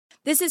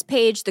This is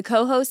Paige, the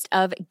co-host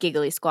of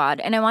Giggly Squad,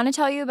 and I want to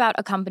tell you about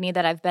a company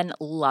that I've been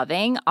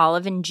loving,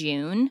 Olive &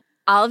 June.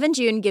 Olive &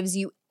 June gives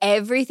you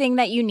everything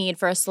that you need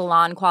for a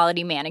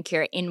salon-quality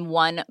manicure in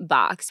one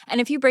box.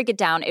 And if you break it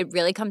down, it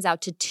really comes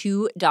out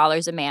to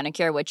 $2 a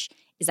manicure, which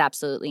is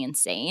absolutely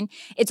insane.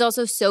 It's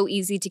also so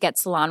easy to get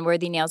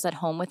salon-worthy nails at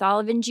home with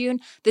Olive & June.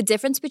 The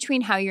difference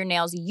between how your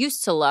nails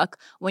used to look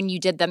when you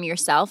did them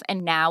yourself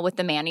and now with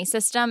the Mani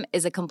system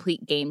is a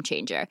complete game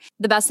changer.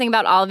 The best thing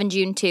about Olive &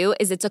 June, too,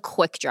 is it's a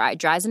quick dry.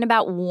 Dries in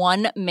about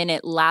 1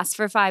 minute, lasts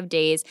for 5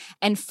 days,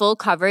 and full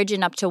coverage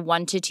in up to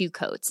 1 to 2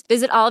 coats.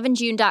 Visit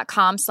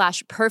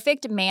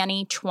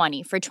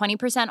oliveandjune.com/perfectmani20 for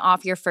 20%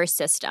 off your first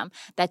system.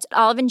 That's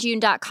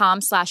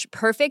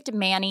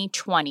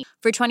oliveandjune.com/perfectmani20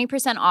 for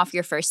 20% off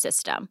your first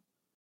system.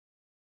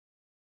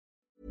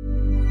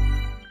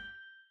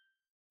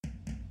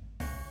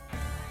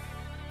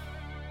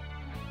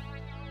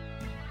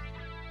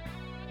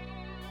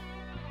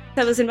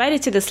 I was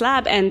invited to this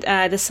lab, and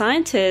the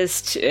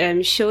scientist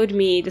showed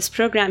me this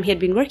program he had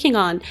been working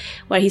on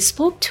where he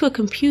spoke to a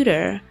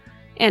computer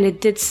and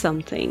it did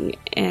something.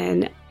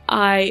 And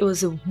I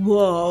was a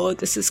whoa,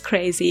 this is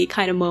crazy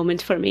kind of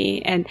moment for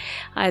me. And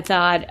I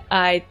thought,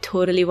 I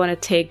totally want to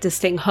take this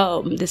thing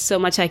home. There's so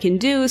much I can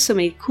do, so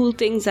many cool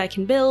things I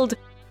can build.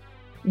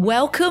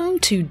 Welcome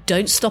to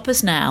Don't Stop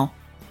Us Now.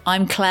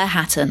 I'm Claire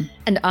Hatton.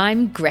 And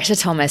I'm Greta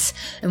Thomas,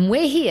 and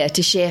we're here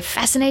to share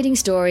fascinating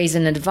stories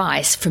and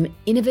advice from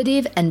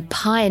innovative and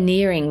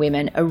pioneering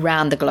women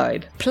around the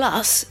globe.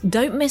 Plus,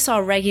 don't miss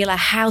our regular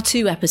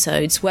how-to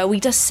episodes where we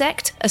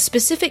dissect a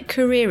specific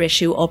career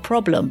issue or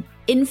problem.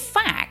 In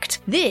fact,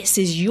 this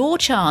is your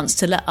chance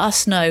to let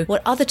us know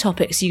what other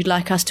topics you'd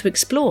like us to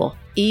explore.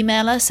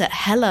 Email us at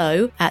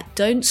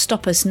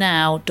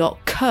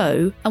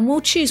hello@don'tstopusnow.co and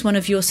we'll choose one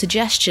of your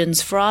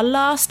suggestions for our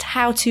last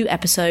how-to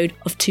episode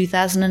of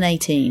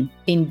 2018.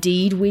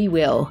 Indeed we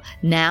will.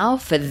 Now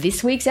for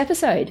this week's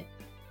episode.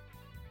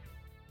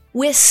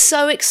 We're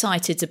so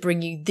excited to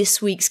bring you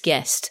this week's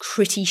guest,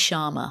 Kriti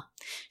Sharma.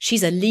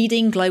 She's a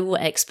leading global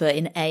expert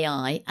in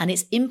AI and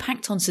its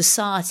impact on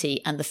society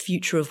and the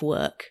future of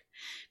work.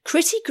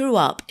 Kriti grew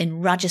up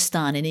in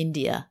Rajasthan in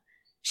India.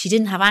 She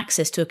didn't have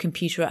access to a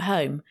computer at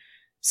home,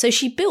 so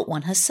she built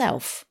one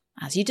herself,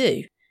 as you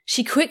do.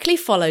 She quickly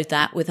followed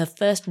that with her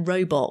first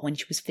robot when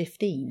she was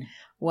 15.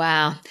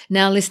 Wow.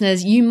 Now,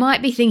 listeners, you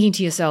might be thinking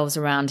to yourselves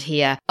around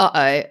here,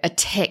 a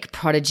tech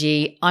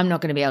prodigy. I'm not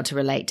going to be able to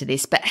relate to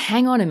this, but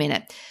hang on a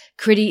minute.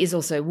 Kriti is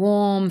also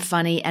warm,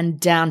 funny, and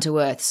down to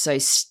earth, so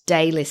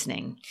stay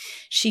listening.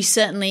 She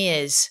certainly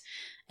is.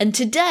 And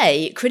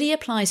today, Kriti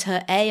applies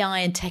her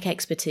AI and tech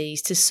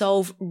expertise to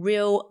solve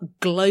real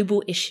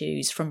global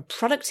issues from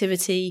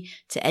productivity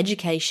to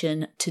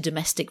education to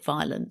domestic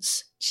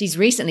violence. She's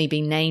recently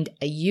been named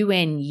a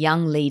UN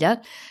Young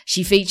Leader.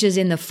 She features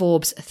in the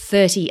Forbes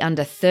 30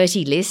 Under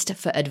 30 list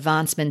for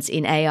advancements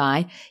in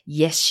AI.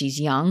 Yes,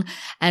 she's young.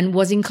 And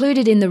was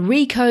included in the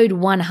Recode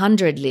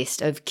 100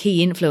 list of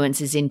key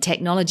influencers in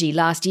technology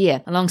last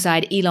year,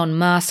 alongside Elon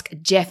Musk,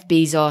 Jeff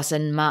Bezos,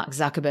 and Mark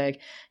Zuckerberg.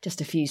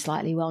 Just a few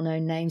slightly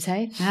well-known names,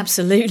 hey?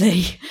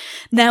 Absolutely.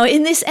 Now,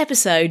 in this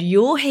episode,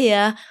 you'll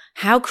hear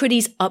how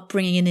Kriti's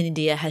upbringing in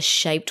India has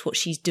shaped what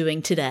she's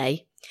doing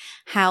today,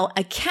 how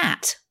a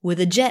cat with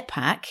a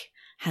jetpack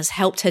has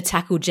helped her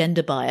tackle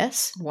gender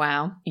bias.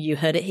 Wow. You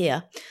heard it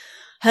here.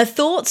 Her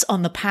thoughts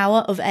on the power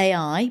of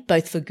AI,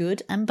 both for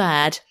good and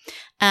bad,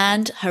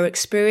 and her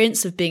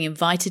experience of being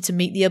invited to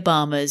meet the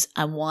Obamas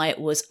and why it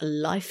was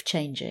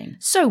life-changing.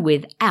 So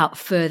without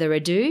further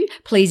ado,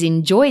 please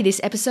enjoy this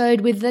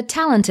episode with the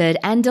talented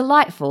and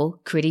delightful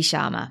Kriti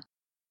Sharma.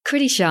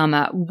 Kriti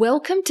Sharma,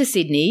 welcome to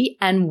Sydney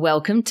and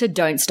welcome to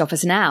Don't Stop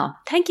Us Now.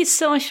 Thank you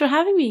so much for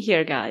having me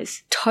here,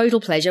 guys.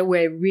 Total pleasure.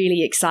 We're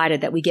really excited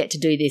that we get to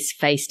do this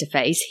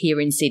face-to-face here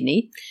in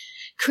Sydney.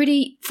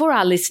 Kriti, for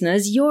our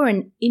listeners, you're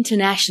an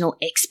international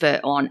expert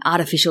on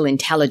artificial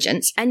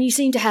intelligence and you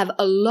seem to have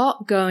a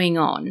lot going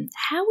on.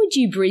 How would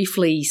you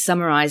briefly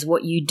summarize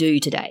what you do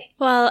today?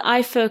 Well,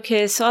 I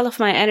focus all of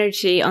my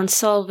energy on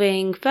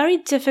solving very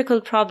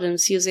difficult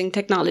problems using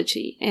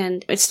technology.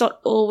 And it's not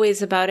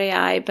always about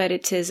AI, but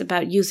it is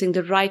about using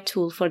the right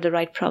tool for the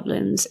right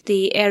problems.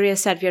 The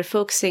areas that we are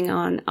focusing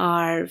on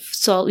are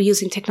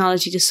using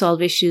technology to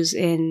solve issues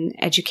in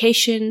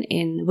education,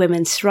 in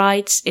women's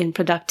rights, in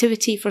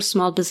productivity for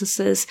small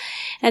businesses.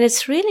 And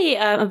it's really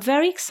a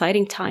very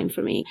exciting time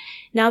for me.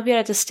 Now we are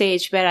at a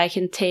stage where I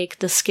can take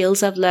the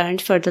skills I've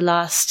learned for the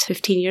last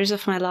 15 years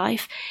of my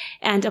life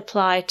and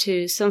apply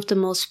to some of the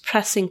most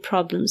pressing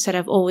problems that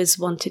I've always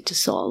wanted to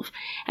solve.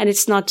 And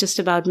it's not just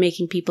about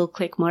making people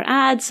click more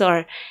ads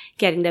or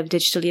getting them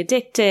digitally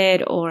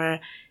addicted or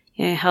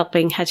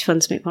helping hedge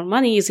funds make more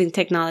money using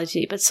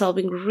technology, but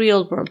solving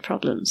real world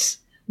problems.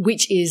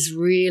 Which is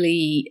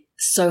really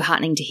so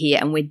heartening to hear,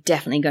 and we're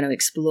definitely going to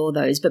explore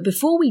those. But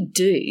before we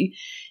do,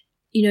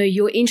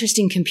 your interest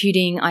in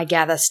computing, I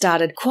gather,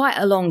 started quite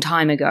a long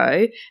time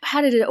ago.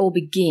 How did it all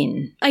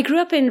begin? I grew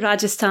up in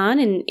Rajasthan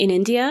in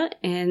India,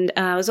 and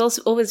I was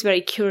also always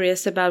very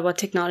curious about what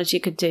technology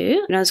could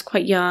do. When I was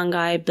quite young,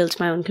 I built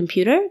my own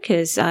computer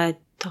because I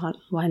thought,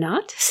 why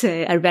not?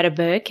 So I read a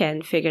book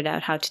and figured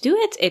out how to do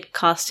it. It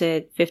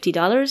costed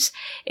 $50.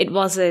 It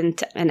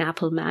wasn't an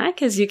Apple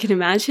Mac, as you can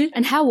imagine.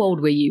 And how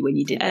old were you when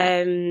you did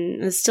that?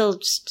 I was still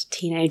just a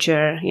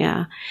teenager,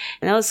 yeah.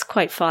 And that was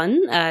quite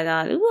fun. I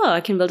thought, well,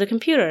 I can build a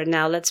computer.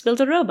 Now let's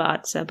build a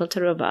robot. So I built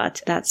a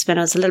robot. That's when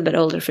I was a little bit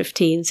older,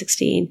 15,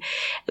 16.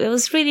 It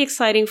was really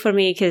exciting for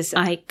me because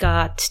I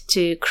got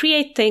to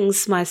create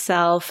things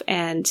myself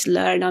and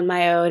learn on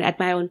my own at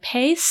my own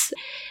pace,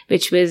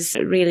 which was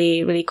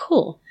really, really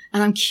cool.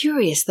 And I'm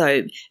curious,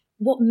 though,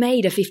 what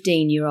made a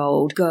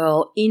 15-year-old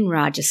girl in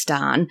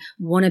Rajasthan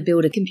want to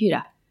build a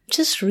computer?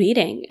 Just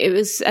reading. It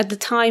was at the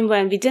time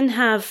when we didn't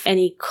have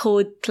any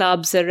code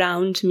clubs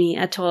around me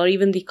at all, or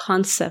even the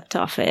concept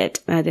of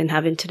it. I didn't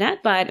have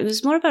internet, but it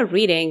was more about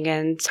reading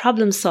and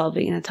problem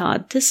solving. And I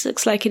thought, this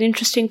looks like an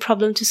interesting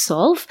problem to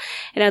solve.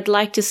 And I'd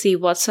like to see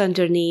what's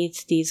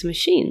underneath these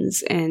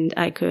machines. And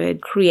I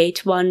could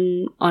create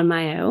one on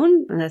my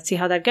own. And let's see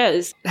how that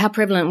goes. How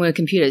prevalent were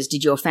computers?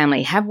 Did your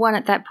family have one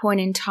at that point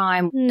in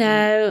time?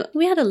 No,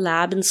 we had a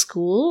lab in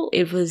school.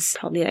 It was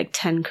probably like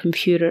 10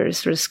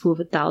 computers for a school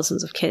with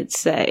thousands of kids.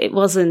 It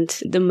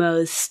wasn't the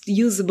most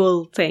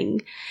usable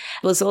thing.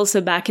 It was also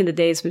back in the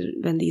days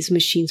when these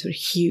machines were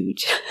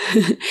huge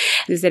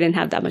because they didn't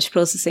have that much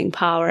processing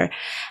power.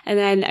 And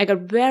then I got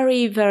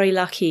very, very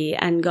lucky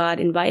and got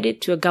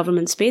invited to a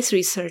government space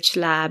research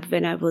lab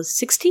when I was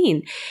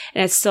 16.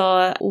 And I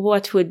saw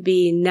what would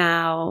be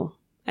now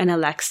an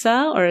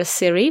Alexa or a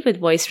Siri with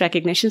voice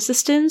recognition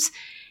systems.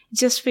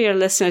 Just for your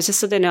listeners,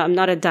 just so they know, I'm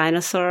not a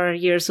dinosaur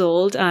years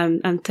old.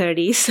 I'm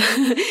 30, so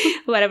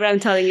whatever I'm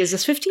telling you is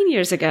just 15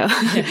 years ago.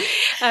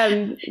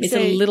 It's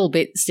a little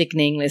bit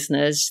sickening,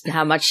 listeners,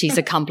 how much she's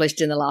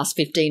accomplished in the last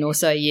 15 or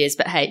so years.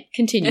 But hey,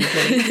 continue,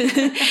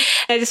 please.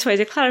 I just wanted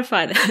to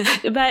clarify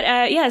that.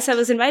 But so I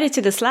was invited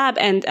to this lab,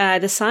 and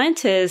the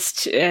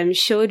scientist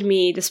showed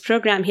me this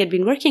program he had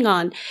been working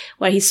on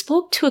where he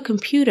spoke to a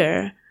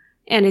computer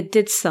and it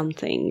did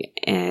something.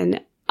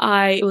 And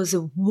I was a,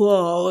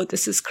 whoa,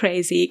 this is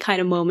crazy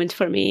kind of moment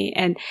for me.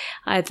 And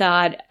I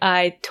thought,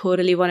 I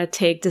totally want to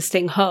take this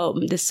thing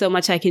home. There's so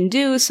much I can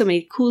do, so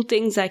many cool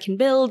things I can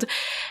build,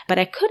 but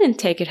I couldn't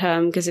take it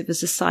home because it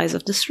was the size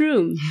of this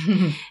room.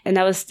 And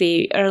that was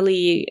the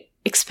early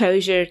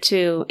exposure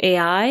to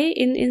AI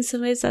in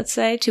some ways, I'd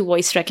say, to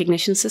voice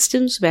recognition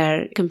systems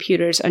where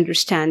computers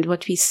understand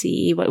what we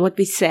see, what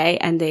we say,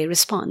 and they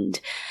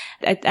respond.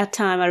 At that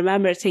time, I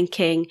remember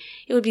thinking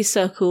it would be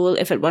so cool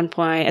if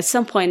at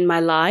some point in my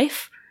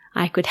life,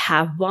 I could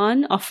have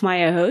one of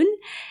my own.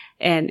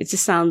 And it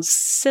just sounds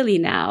silly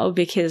now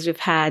because we've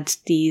had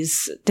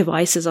these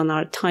devices on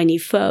our tiny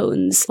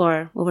phones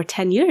for over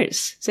 10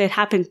 years. So it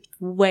happened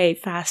way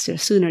faster,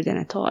 sooner than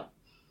I thought.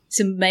 It's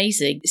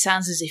amazing. It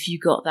sounds as if you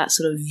got that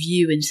sort of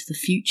view into the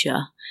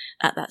future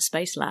at that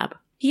space lab.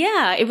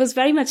 Yeah, it was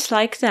very much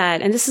like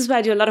that. And this is why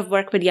I do a lot of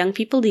work with young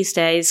people these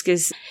days,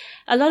 because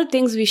a lot of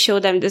things we show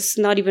them, this is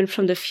not even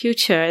from the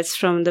future, it's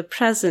from the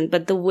present,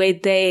 but the way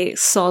they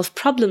solve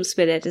problems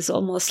with it is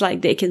almost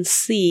like they can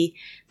see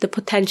the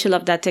potential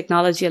of that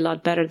technology a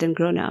lot better than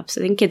grown-ups.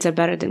 I think kids are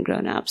better than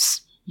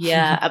grown-ups.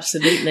 Yeah,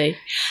 absolutely.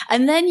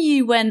 And then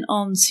you went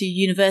on to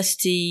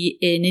university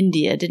in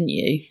India, didn't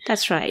you?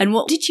 That's right. And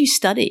what did you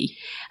study?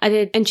 I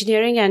did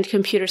engineering and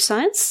computer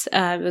science.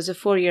 It was a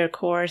 4-year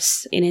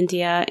course in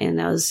India, and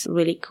that was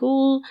really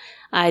cool.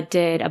 I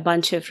did a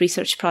bunch of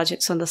research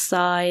projects on the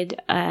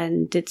side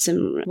and did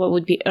some what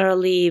would be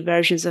early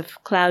versions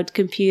of cloud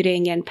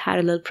computing and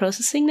parallel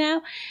processing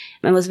now.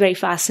 I was very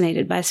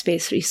fascinated by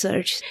space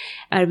research.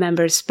 I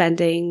remember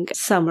spending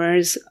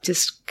summers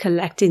just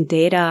collecting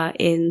data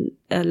in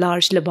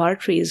large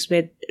laboratories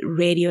with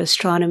radio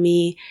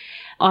astronomy,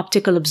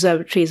 optical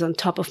observatories on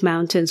top of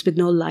mountains with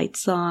no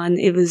lights on.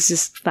 It was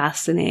just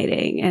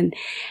fascinating.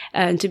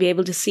 And to be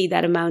able to see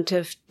that amount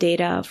of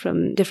data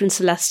from different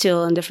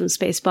celestial and different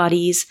space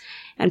bodies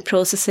and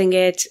processing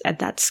it at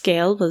that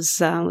scale was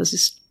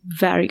just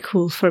very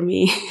cool for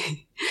me.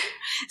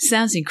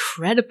 Sounds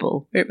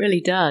incredible. It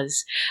really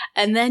does.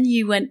 And then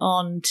you went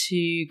on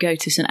to go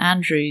to St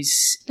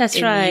Andrews.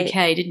 That's right. In the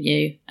UK, didn't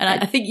you?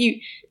 And I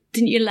think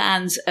didn't you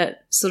land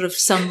at sort of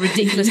some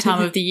ridiculous time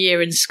of the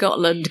year in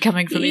Scotland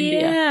coming from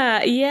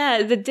India?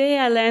 Yeah. The day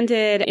I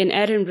landed in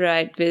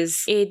Edinburgh, it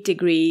was 8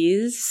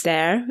 degrees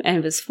there and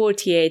it was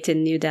 48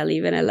 in New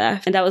Delhi when I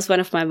left. And that was one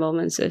of my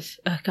moments of,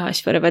 oh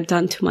gosh, what have I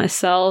done to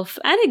myself?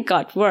 And it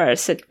got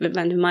worse. It went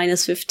to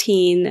minus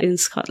 15 in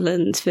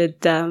Scotland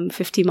with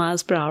 50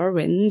 miles per hour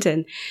wind.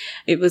 And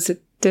it was a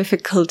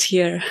difficult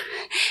year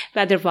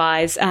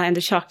weather-wise and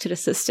the shock to the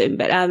system.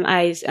 But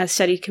I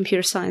studied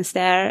computer science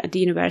there at the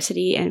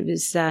university, and it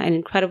was an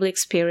incredible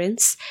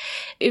experience.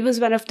 It was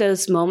one of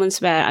those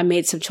moments where I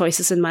made some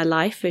choices in my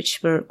life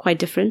which were quite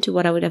different to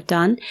what I would have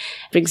done.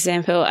 For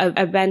example,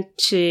 I went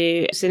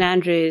to St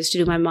Andrews to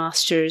do my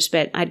master's,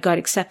 but I'd got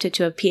accepted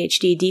to a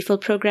PhD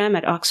DPhil program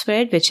at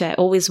Oxford, which I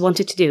always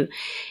wanted to do.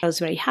 I was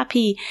very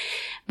happy.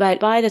 But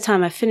by the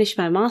time I finished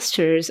my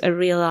master's, I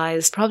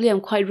realized probably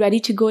I'm quite ready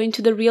to go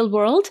into the real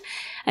world.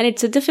 And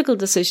it's a difficult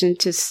decision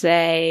to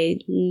say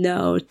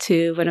no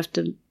to one of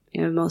the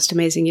most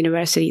amazing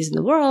universities in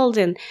the world.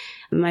 And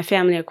my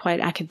family are quite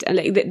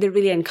academic. They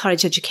really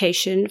encourage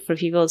education for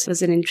people. So it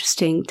was an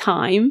interesting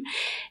time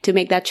to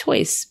make that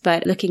choice.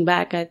 But looking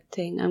back, I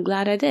think I'm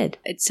glad I did.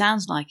 It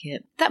sounds like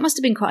it. That must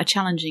have been quite a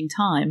challenging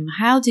time.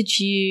 How did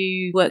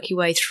you work your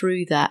way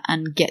through that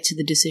and get to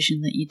the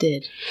decision that you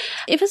did?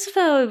 It was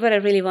about what I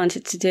really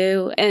wanted to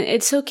do. And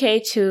it's okay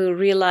to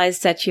realize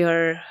that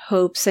your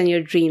hopes and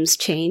your dreams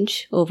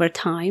change over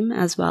time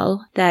as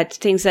well. That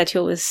things that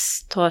you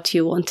always thought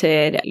you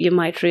wanted, you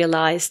might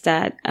realize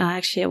that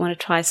actually I want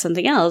to try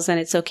something else, and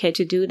it's okay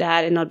to do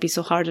that and not be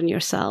so hard on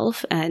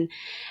yourself and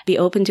be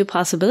open to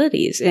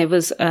possibilities. And it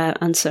was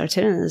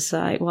uncertain. And it's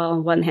like, well,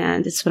 on one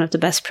hand, it's one of the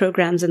best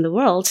programs in the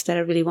world that I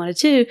really want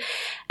to do.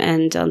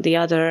 And on the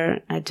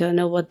other, I don't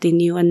know what the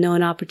new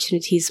unknown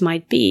opportunities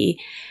might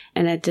be.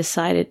 And I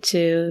decided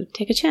to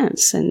take a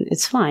chance, and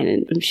it's fine.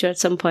 And I'm sure at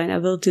some point I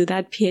will do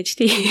that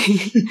PhD,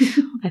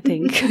 I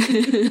think.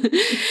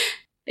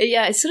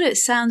 Yeah, it sort of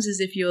sounds as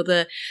if you're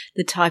the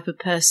type of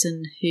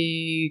person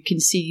who can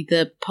see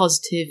the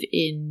positive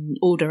in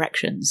all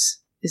directions.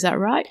 Is that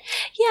right?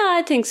 Yeah,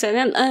 I think so.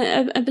 And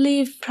I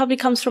believe probably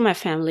comes from my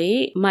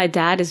family. My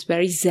dad is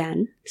very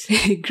Zen.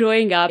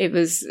 Growing up, it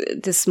was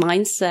this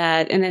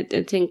mindset. And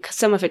I think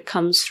some of it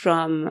comes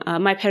from,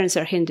 my parents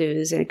are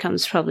Hindus, and it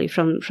comes probably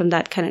from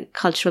that kind of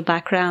cultural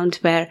background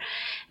where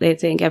they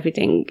think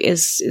everything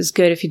is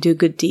good. If you do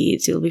good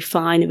deeds, you'll be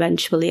fine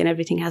eventually, and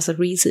everything has a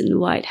reason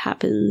why it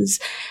happens.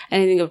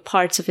 And I think of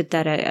parts of it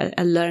that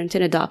I learned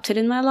and adopted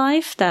in my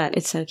life, that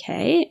it's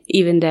okay,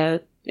 even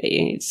though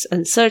it's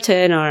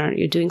uncertain or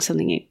you're doing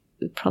something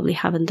you probably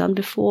haven't done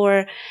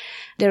before.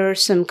 There are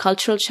some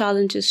cultural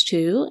challenges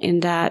too, in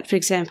that, for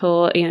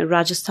example, in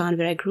Rajasthan,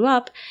 where I grew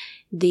up,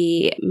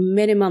 the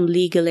minimum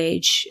legal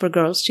age for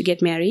girls to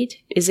get married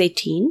is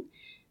 18,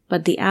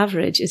 but the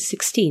average is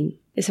 16.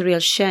 It's a real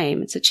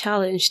shame. It's a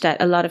challenge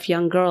that a lot of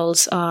young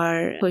girls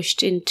are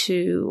pushed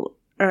into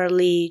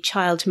early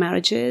child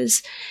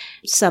marriages,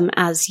 some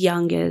as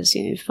young as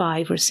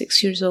 5 or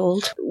 6 years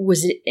old.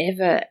 Was it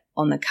ever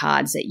on the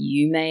cards that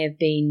you may have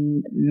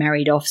been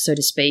married off, so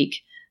to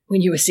speak,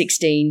 when you were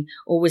 16?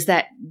 Or was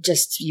that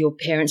just your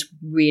parents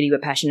really were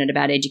passionate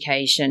about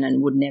education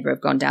and would never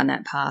have gone down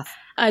that path?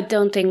 I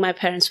don't think my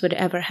parents would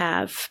ever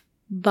have,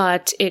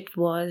 but it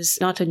was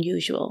not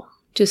unusual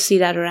to see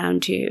that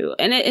around you.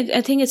 And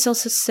I think it's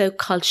also so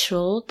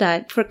cultural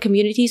that for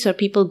communities or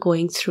people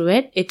going through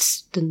it,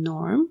 it's the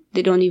norm.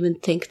 They don't even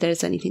think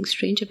there's anything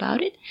strange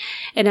about it.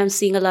 And I'm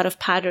seeing a lot of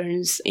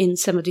patterns in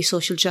some of the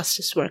social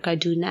justice work I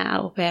do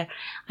now, where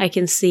I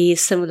can see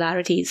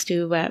similarities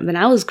to when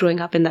I was growing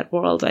up in that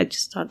world. I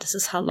just thought this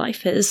is how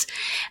life is.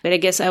 But I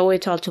guess I owe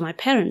it all to my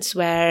parents,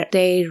 where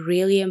they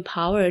really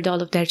empowered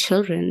all of their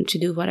children to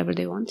do whatever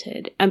they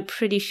wanted. I'm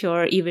pretty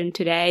sure even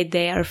today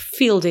they are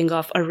fielding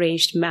off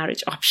arranged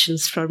marriage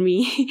options for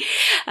me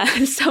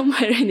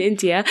somewhere in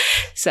India,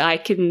 so I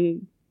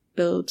can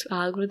build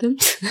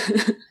algorithms.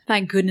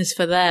 Thank goodness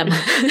for them.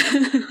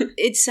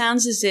 It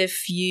sounds as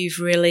if you've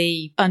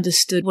really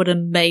understood what an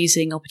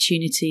amazing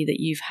opportunity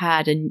that you've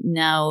had, and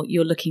now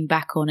you're looking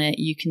back on it,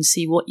 you can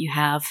see what you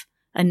have,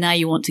 and now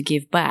you want to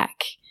give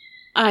back.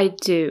 I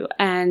do.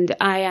 And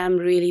I am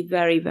really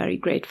very, very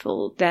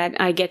grateful that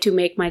I get to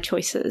make my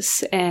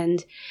choices.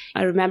 And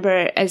I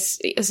remember as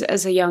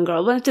a young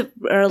girl, one of the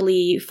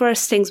early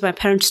first things my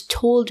parents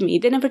told me,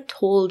 they never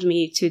told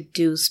me to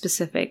do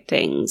specific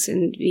things.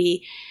 And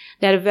they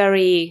had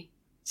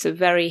it's a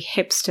very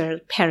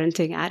hipster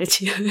parenting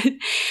attitude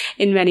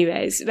in many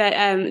ways. But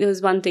there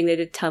was one thing they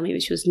did tell me,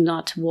 which was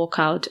not to walk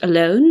out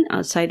alone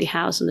outside the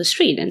house on the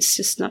street. And it's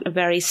just not a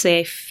very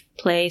safe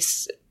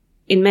place.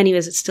 In many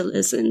ways, it still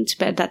isn't.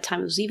 But at that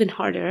time, it was even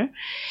harder.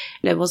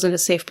 It wasn't a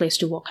safe place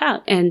to walk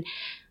out. And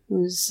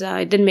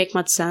it didn't make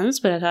much sense.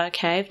 But I thought,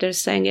 okay, if they're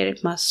saying it,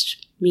 it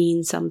must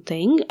mean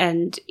something.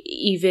 And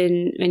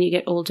even when you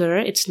get older,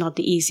 it's not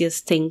the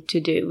easiest thing to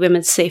do.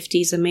 Women's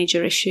safety is a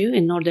major issue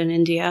in northern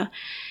India.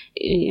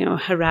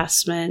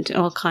 Harassment,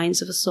 all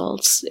kinds of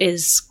assaults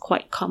is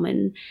quite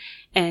common.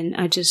 And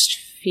I just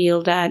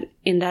feel that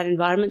in that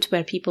environment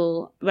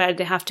where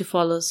they have to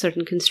follow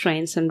certain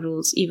constraints and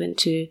rules, even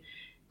to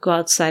go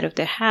outside of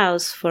their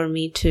house, for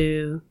me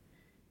to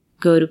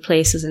go to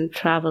places and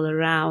travel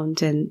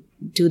around and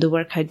do the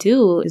work I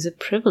do is a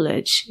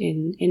privilege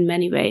in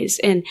many ways.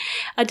 And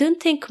I don't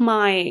think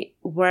my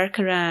work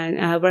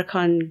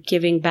on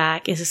giving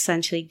back is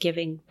essentially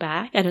giving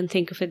back. I don't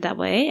think of it that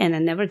way, and I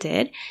never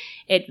did.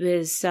 It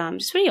was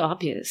just very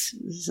obvious.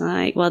 It's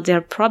like, well, there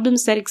are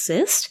problems that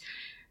exist.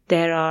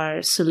 There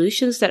are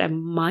solutions that I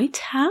might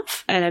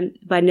have, and I'm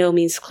by no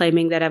means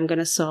claiming that I'm going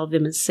to solve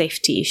women's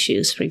safety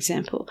issues, for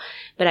example,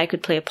 but I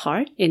could play a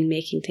part in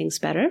making things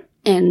better.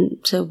 And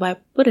so why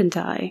wouldn't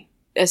I?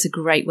 That's a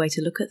great way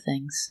to look at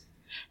things.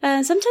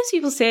 Sometimes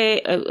people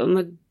say I'm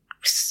a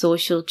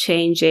social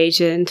change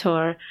agent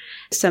or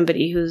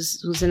somebody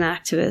who's an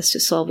activist to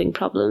solving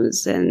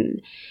problems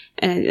and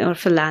or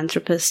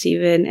philanthropist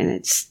even,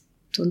 and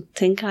don't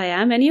think I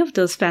am any of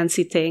those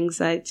fancy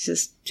things. I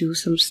just do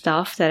some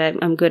stuff that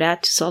I'm good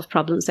at to solve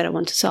problems that I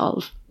want to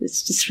solve.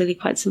 It's just really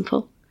quite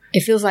simple.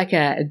 It feels like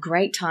a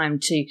great time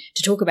to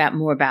talk about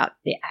more about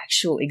the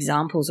actual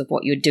examples of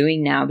what you're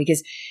doing now,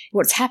 because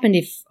what's happened,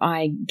 if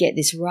I get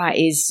this right,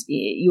 is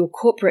your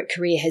corporate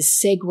career has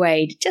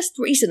segued just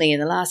recently in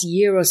the last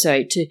year or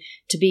so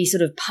to be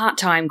sort of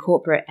part-time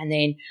corporate and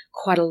then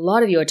quite a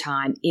lot of your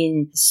time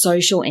in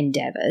social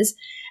endeavors.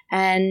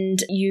 And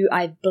you,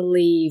 I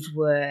believe,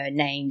 were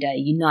named a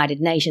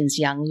United Nations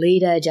Young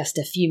Leader just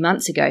a few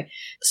months ago.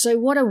 So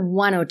what are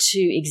one or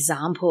two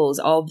examples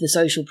of the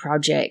social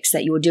projects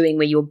that you're doing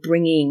where you're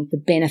bringing the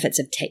benefits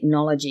of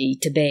technology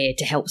to bear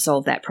to help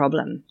solve that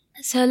problem?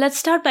 So let's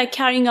start by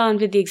carrying on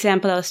with the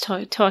example I was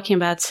talking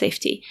about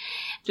safety.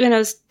 When I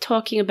was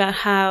talking about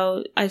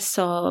how I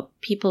saw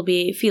people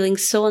be feeling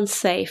so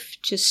unsafe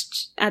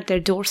just at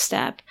their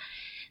doorstep,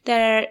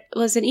 there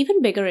was an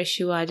even bigger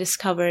issue I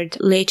discovered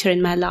later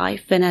in my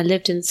life when I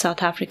lived in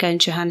South Africa in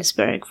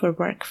Johannesburg for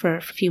work for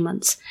a few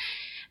months.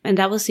 And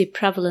that was the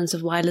prevalence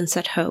of violence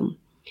at home.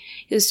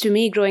 Because to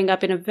me, growing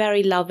up in a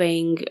very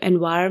loving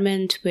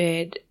environment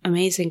with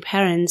amazing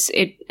parents,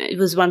 it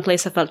was one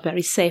place I felt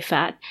very safe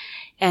at.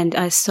 And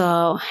I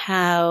saw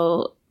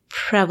how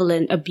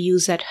prevalent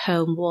abuse at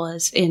home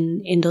was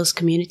in those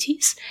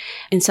communities.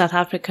 In South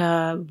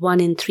Africa, 1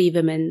 in 3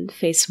 women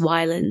face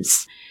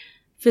violence.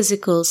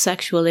 Physical,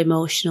 sexual,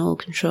 emotional,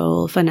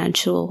 control,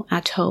 financial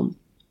at home.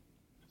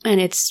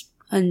 And it's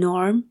a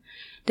norm.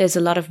 There's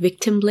a lot of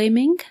victim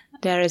blaming.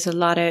 There is a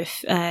lot of,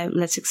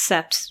 let's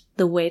accept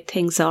the way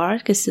things are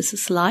because this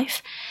is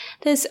life.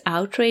 There's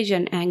outrage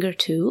and anger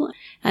too.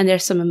 And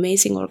there's some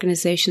amazing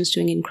organizations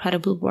doing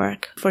incredible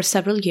work for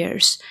several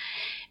years.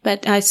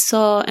 But I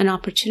saw an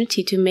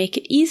opportunity to make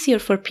it easier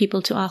for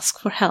people to ask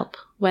for help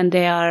when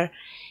they are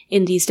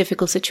in these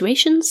difficult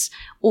situations,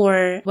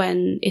 or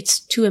when it's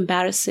too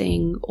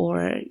embarrassing,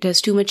 or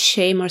there's too much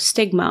shame or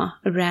stigma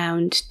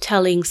around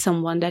telling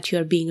someone that you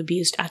are being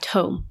abused at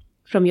home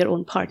from your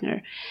own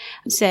partner.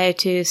 So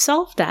to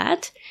solve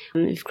that,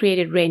 we've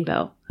created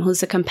Rainbow,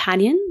 who's a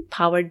companion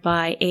powered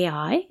by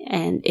AI,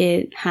 and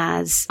it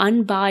has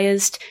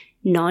unbiased,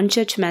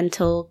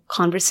 non-judgmental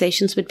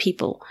conversations with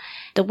people.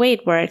 The way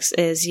it works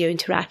is you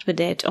interact with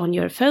it on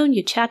your phone,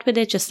 you chat with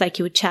it just like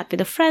you would chat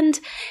with a friend.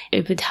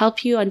 It would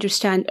help you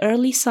understand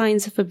early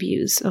signs of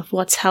abuse, of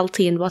what's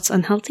healthy and what's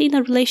unhealthy in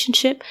a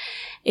relationship.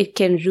 It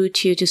can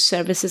route you to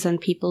services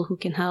and people who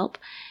can help,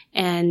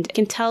 and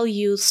can tell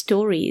you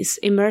stories,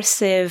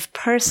 immersive,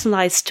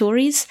 personalized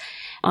stories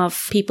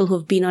of people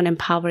who've been on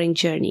empowering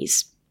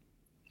journeys.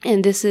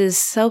 And this is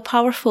so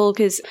powerful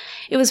because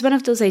it was one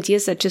of those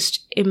ideas that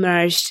just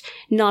emerged,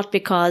 not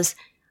because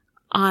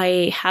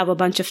I have a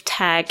bunch of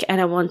tech and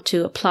I want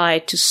to apply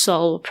it to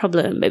solve a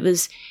problem. It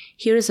was,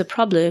 here is a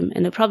problem,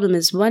 and the problem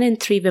is 1 in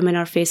 3 women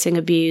are facing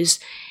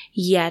abuse,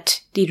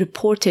 yet the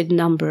reported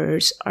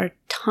numbers are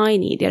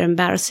tiny. They're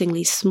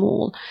embarrassingly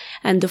small.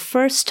 And the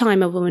first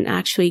time a woman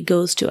actually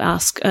goes and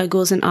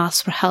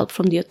asks for help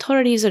from the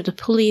authorities or the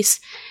police,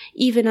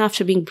 even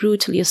after being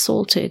brutally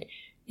assaulted,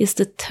 is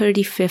the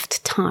 35th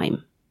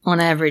time. On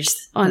average.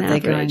 On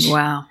average.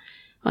 Wow.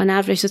 On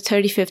average, the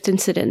 35th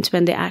incident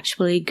when they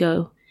actually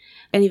go.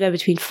 Anywhere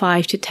between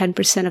 5 to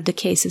 10% of the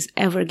cases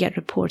ever get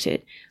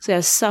reported. So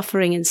they're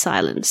suffering in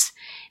silence.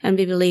 And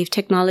we believe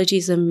technology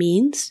is a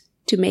means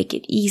to make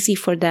it easy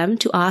for them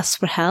to ask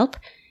for help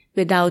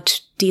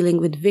without dealing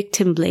with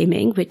victim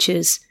blaming, which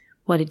is,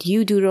 what did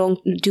you do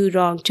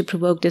wrong to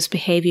provoke this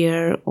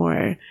behavior?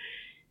 Or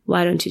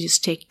why don't you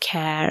just take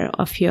care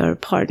of your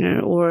partner?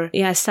 Or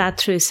I sat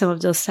through some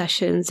of those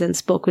sessions and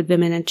spoke with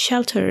women at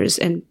shelters,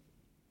 and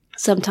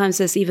sometimes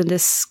there's even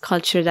this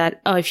culture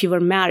that, if you were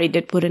married,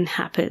 it wouldn't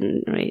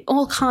happen, right?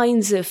 All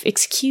kinds of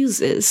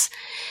excuses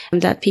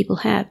that people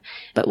have.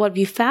 But what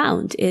we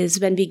found is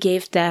when we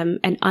gave them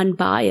an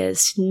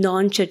unbiased,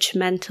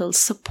 non-judgmental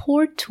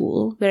support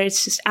tool, where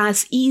it's just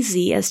as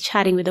easy as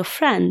chatting with a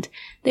friend,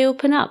 they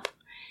open up.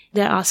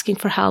 They're asking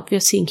for help.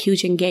 We're seeing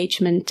huge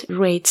engagement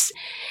rates.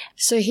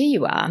 So here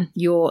you are,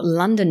 you're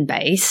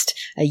London-based,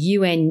 a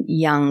UN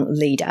Young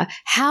Leader.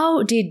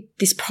 How did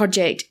this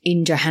project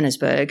in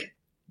Johannesburg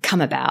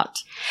come about?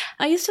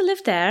 I used to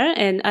live there,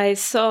 and I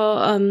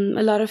saw a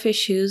lot of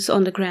issues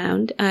on the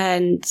ground,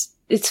 and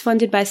it's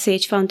funded by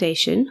Sage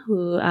Foundation,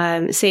 who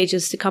Sage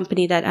is the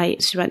company that I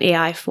used to run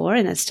AI for,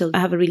 and I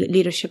have a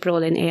leadership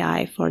role in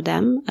AI for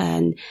them.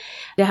 And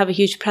they have a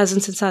huge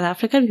presence in South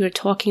Africa. We were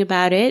talking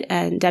about it,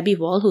 and Debbie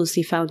Wall, who's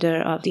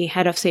the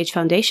head of Sage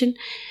Foundation,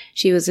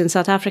 she was in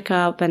South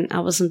Africa when I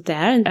wasn't there,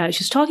 and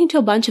she was talking to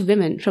a bunch of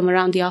women from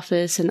around the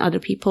office and other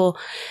people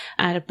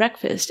at a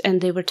breakfast,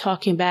 and they were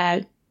talking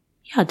about,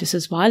 this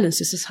is violence.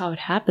 This is how it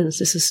happens.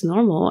 This is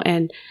normal.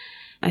 And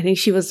I think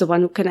she was the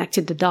one who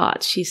connected the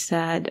dots. She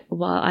said,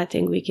 well, I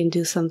think we can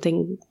do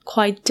something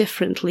quite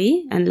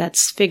differently, and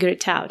let's figure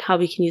it out, how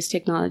we can use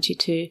technology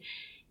to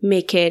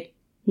make it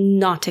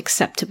not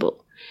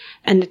acceptable.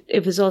 And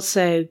it was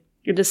also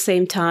At the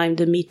same time,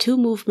 the Me Too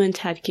movement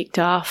had kicked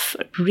off,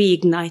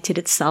 reignited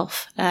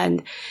itself,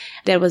 and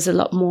there was a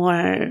lot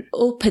more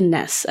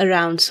openness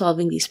around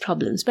solving these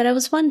problems. But I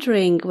was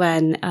wondering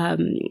when,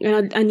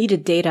 I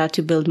needed data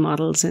to build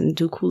models and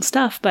do cool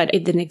stuff, but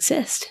it didn't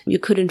exist. You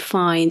couldn't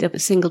find a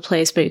single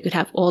place where you could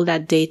have all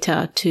that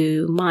data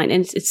to mine.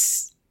 And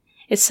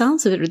it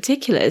sounds a bit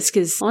ridiculous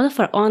because all of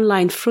our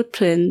online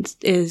footprint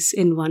is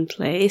in one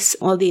place.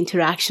 All the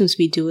interactions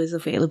we do is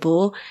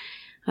available.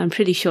 I'm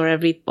pretty sure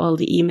all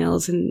the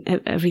emails and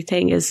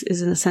everything is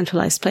in a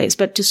centralized place.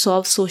 But to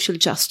solve social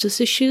justice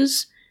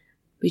issues,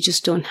 we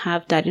just don't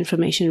have that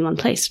information in one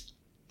place.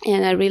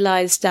 And I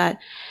realized that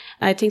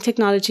I think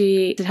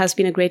technology has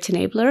been a great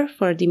enabler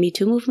for the Me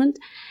Too movement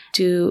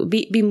to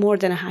be more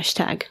than a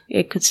hashtag.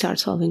 It could start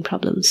solving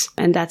problems.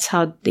 And that's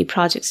how the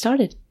project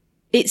started.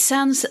 It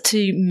sounds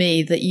to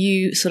me that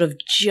you sort of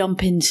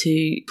jump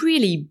into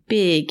really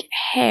big,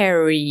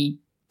 hairy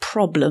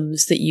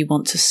problems that you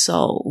want to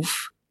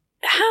solve.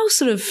 How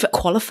sort of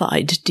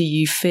qualified do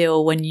you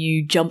feel when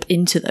you jump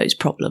into those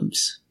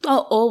problems?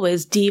 Oh,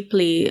 always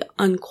deeply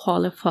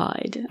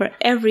unqualified. For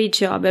every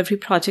job, every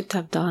project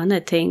I've done, I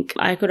think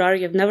I could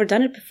argue I've never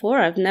done it before.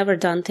 I've never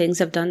done things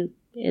I've done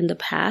in the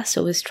past.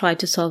 Always tried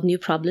to solve new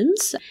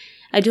problems.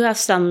 I do have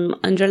some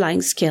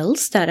underlying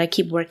skills that I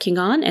keep working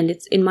on. And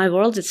it's in my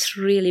world, it's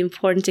really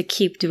important to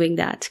keep doing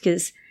that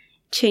because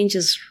change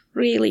is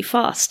really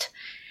fast.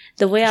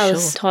 The way I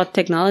was taught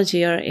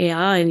technology or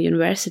AI in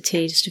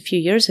university just a few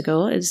years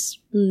ago is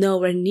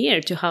nowhere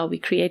near to how we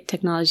create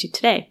technology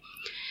today.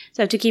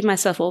 So I have to keep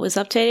myself always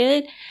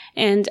updated.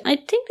 And I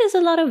think there's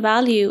a lot of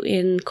value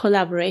in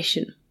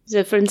collaboration.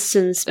 So for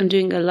instance, I'm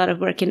doing a lot of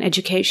work in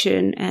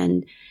education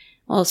and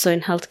also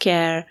in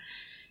healthcare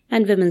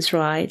and women's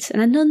rights.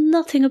 And I know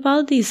nothing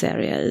about these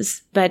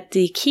areas. But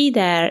the key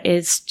there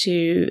is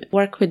to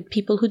work with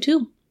people who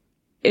do.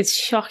 It's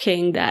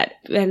shocking that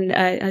when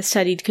I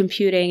studied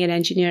computing and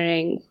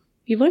engineering,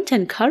 we weren't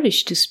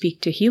encouraged to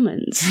speak to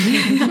humans.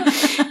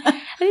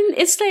 I mean,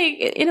 it's like,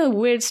 in a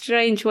weird,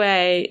 strange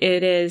way,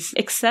 it is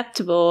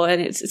acceptable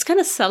and it's kind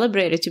of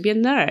celebrated to be a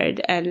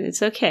nerd, and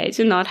it's okay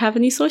to not have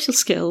any social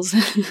skills.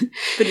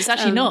 But it's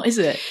actually not, is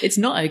it? It's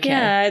not okay.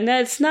 Yeah, no,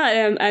 it's not.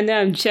 I know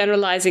I'm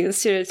generalizing and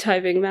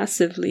stereotyping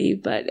massively,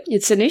 but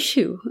it's an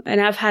issue.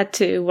 And I've had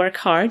to work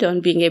hard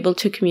on being able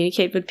to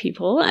communicate with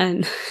people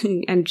and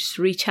just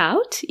reach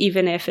out,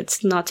 even if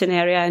it's not an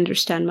area I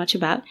understand much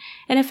about.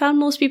 And I found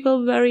most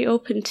people very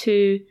open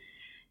to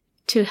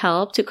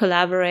help, to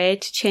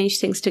collaborate, to change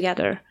things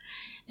together.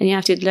 And you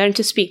have to learn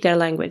to speak their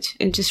language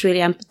and just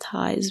really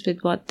empathize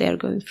with what they're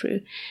going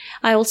through.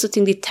 I also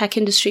think the tech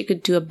industry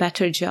could do a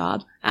better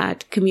job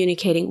at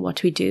communicating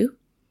what we do.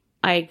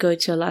 I go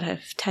to a lot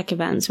of tech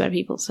events where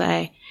people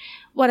say,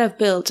 what I've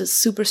built is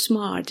super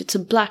smart. It's a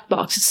black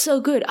box. It's so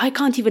good. I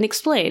can't even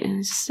explain. And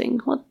I just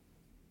think, well,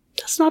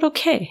 that's not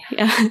okay.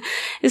 Yeah.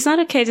 It's not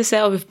okay to say,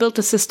 oh, we've built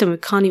a system. We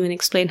can't even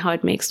explain how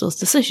it makes those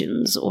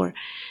decisions, or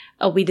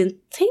we didn't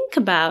think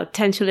about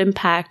potential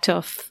impact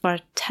of our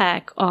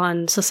tech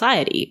on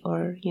society,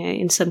 or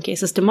in some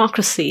cases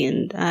democracy,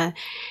 and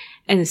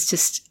it's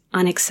just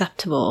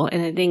unacceptable.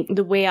 And I think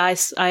the way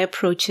I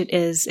approach it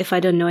is, if I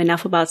don't know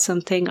enough about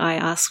something, I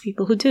ask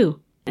people who do,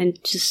 and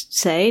just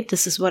say,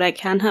 this is what I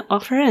can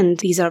offer, and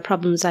these are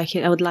problems I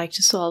would like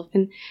to solve.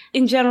 And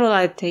in general,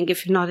 I think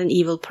if you're not an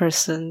evil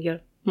person,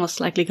 you're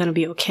most likely going to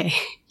be okay.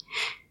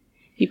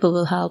 People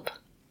will help.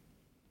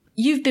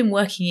 You've been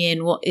working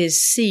in what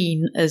is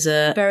seen as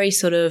a very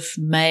sort of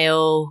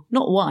male,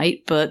 not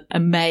white, but a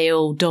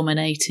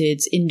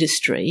male-dominated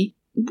industry.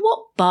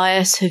 What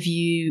bias have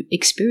you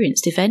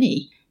experienced, if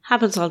any?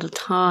 Happens all the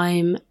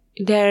time.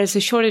 There is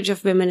a shortage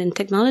of women in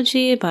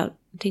technology. About,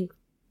 I think,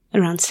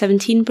 around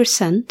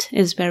 17%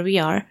 is where we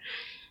are,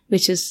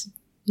 which is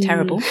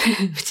terrible.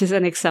 Which is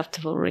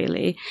unacceptable,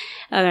 really.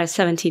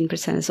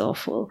 17% is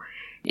awful.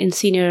 In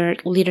senior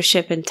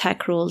leadership and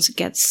tech roles, it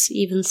gets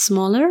even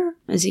smaller,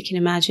 as you can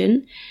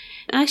imagine.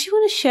 I actually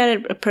want to share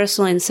a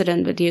personal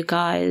incident with you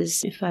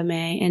guys, if I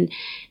may. And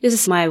this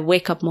is my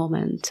wake-up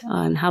moment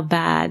on how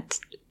bad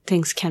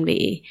things can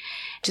be.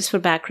 Just for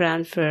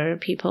background for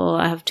people,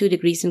 I have 2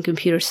 degrees in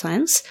computer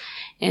science.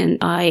 And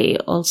I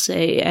also,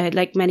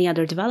 like many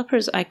other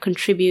developers, I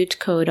contribute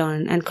code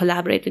on and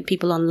collaborate with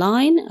people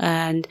online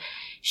and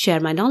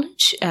share my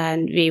knowledge,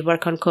 and we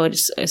work on code.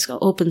 It's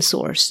open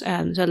source.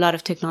 So a lot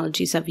of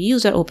technologies that we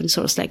use are open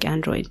source, like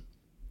Android.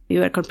 We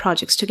work on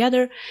projects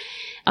together.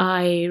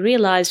 I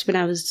realized when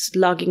I was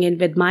logging in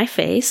with my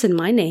face and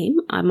my name,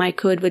 my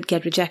code would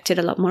get rejected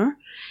a lot more.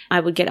 I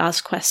would get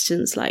asked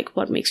questions like,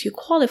 what makes you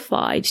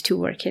qualified to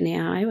work in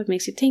AI? What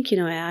makes you think you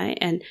know AI?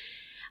 And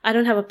I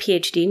don't have a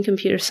PhD in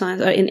computer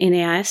science or in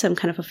AI, so I'm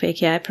kind of a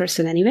fake AI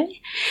person anyway.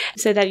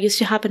 So that used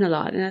to happen a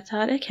lot. And I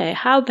thought, okay,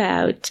 how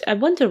about, I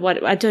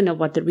don't know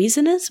what the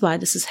reason is, why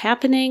this is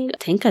happening.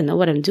 I think I know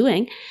what I'm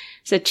doing.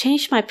 So I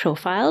changed my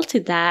profile to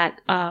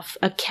that of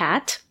a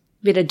cat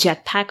with a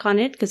jetpack on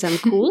it because I'm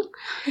cool.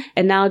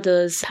 And now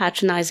those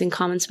patronizing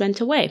comments went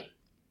away.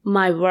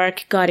 My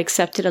work got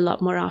accepted a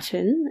lot more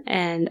often,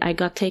 and I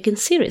got taken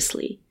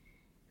seriously.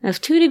 I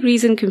have 2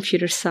 degrees in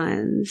computer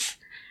science.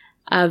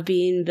 I've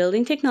been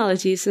building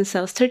technology since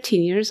I was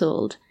 13 years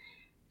old.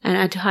 And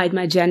I had to hide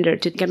my gender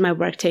to get my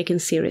work taken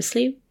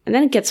seriously. And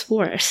then it gets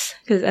worse,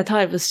 because I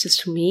thought it was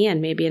just me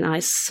and maybe an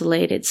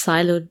isolated,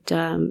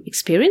 siloed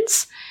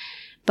experience.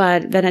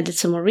 But when I did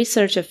some more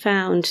research, I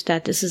found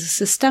that this is a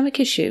systemic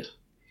issue.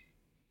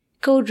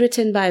 Code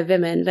written by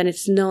women, when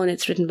it's known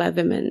it's written by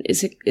women,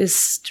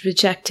 is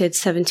rejected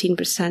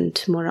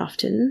 17% more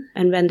often.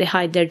 And when they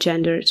hide their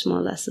gender, it's more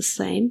or less the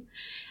same.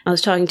 I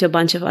was talking to a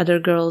bunch of other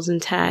girls in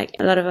tech,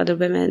 a lot of other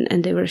women,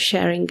 and they were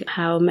sharing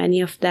how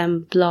many of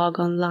them blog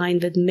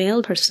online with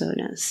male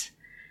personas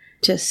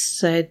just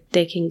so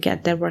they can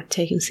get their work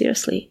taken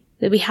seriously.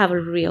 We have a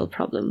real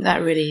problem.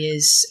 That really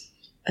is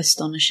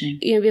astonishing.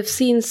 You know, we've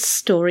seen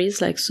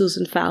stories like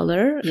Susan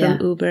Fowler from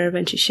Uber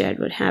when she shared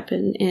what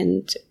happened.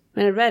 And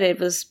when I read it, it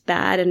was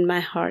bad and my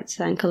heart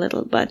sank a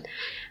little. But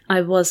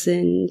I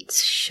wasn't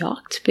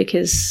shocked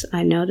because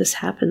I know this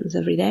happens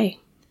every day.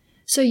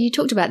 So you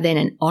talked about then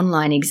an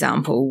online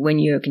example when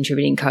you were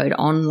contributing code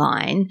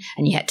online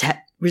and you had to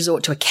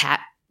resort to a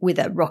cat with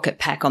a rocket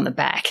pack on the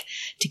back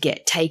to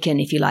get taken,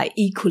 if you like,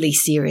 equally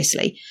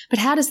seriously. But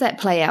how does that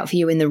play out for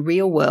you in the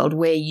real world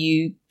where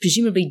you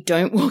presumably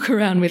don't walk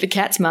around with a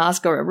cat's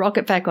mask or a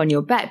rocket pack on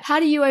your back? How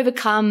do you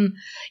overcome,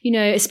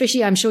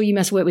 especially I'm sure you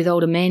must work with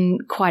older men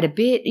quite a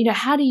bit.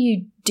 How do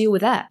you deal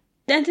with that?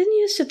 I didn't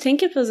used to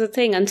think it was a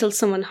thing until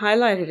someone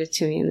highlighted it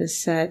to me and they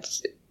said,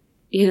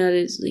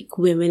 there's like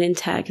women in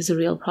tech is a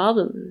real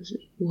problem. I was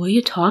like, what are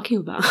you talking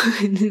about?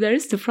 Where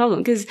is the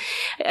problem? Because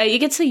you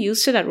get so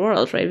used to that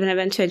world, right? When I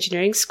went to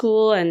engineering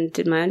school and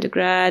did my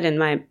undergrad and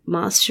my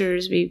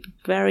master's, we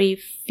very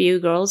few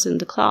girls in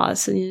the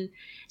class, and you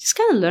just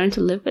kind of learn to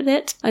live with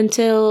it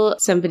until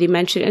somebody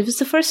mentioned. It was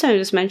the first time it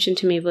was mentioned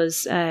to me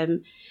was I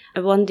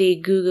won the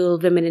Google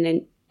Women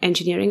in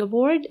Engineering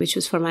Award, which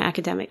was for my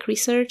academic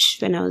research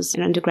when I was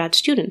an undergrad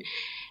student.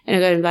 And I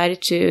got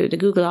invited to the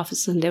Google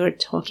office and they were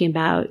talking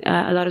about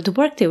a lot of the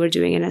work they were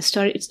doing. And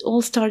it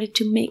all started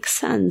to make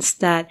sense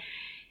that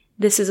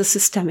this is a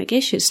systemic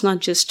issue. It's not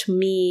just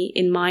me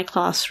in my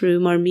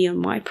classroom or me on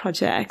my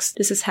projects.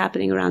 This is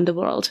happening around the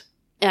world.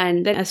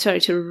 And then I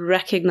started to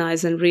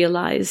recognize and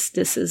realize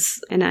this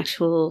is an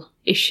actual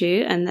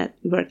issue and that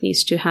work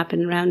needs to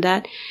happen around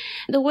that.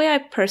 The way I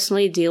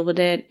personally deal with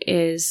it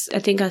is I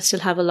think I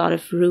still have a lot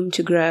of room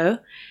to grow.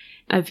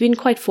 I've been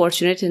quite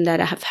fortunate in that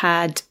I have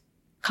had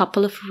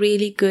couple of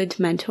really good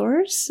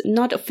mentors,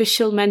 not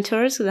official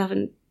mentors, because I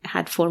haven't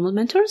had formal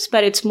mentors,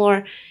 but it's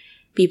more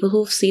people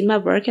who've seen my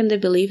work and they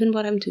believe in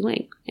what I'm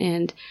doing.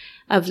 And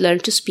I've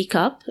learned to speak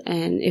up.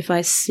 And if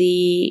I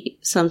see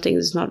something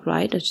is not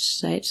right, I just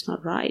say it's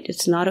not right.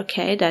 It's not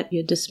okay that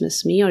you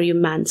dismiss me or you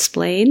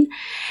mansplain.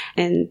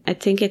 And I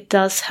think it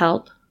does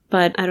help,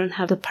 but I don't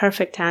have the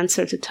perfect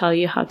answer to tell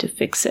you how to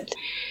fix it.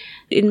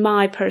 In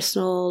my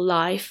personal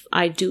life,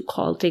 I do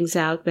call things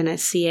out when I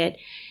see it.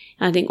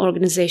 I think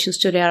organizations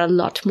today are a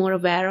lot more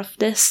aware of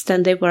this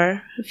than they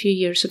were a few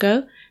years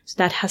ago. So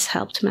that has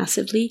helped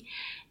massively.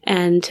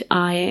 And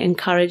I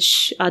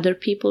encourage other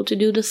people to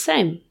do the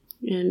same.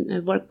 And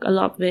I work a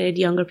lot with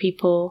younger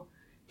people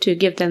to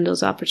give them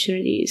those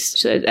opportunities.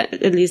 So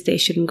at least they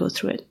shouldn't go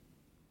through it.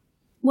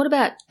 What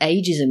about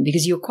ageism?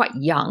 Because you're quite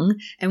young,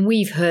 and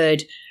we've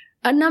heard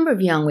a number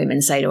of young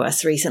women say to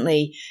us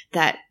recently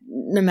that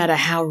no matter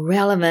how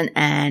relevant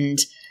and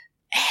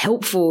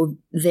helpful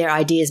their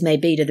ideas may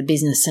be to the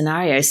business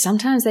scenario,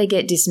 sometimes they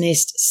get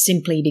dismissed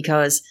simply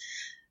because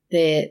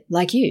they're,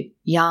 like you,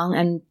 young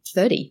and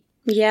 30.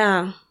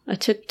 Yeah, I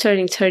took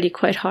turning 30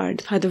 quite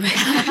hard, by the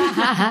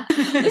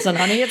way. Listen,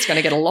 honey, it's going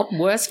to get a lot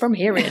worse from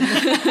here in.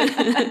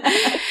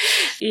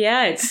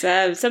 Yeah, it's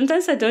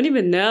sometimes I don't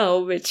even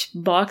know which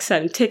box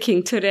I'm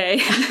ticking today.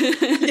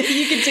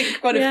 You can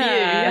tick quite a few.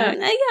 Yeah,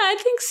 I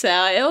think so.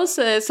 I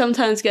also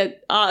sometimes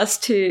get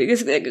asked to,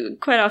 because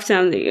quite often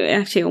I'm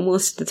actually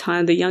almost the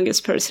time the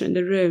youngest person in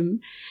the room.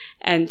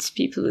 And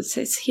people would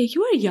say, hey,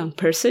 you are a young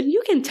person.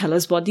 You can tell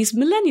us what these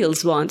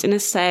millennials want. And I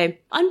say,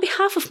 on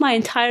behalf of my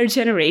entire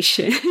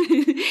generation,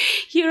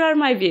 here are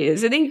my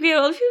views. I think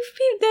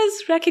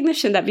there's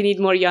recognition that we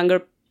need more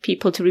younger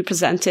people to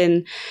represent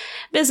in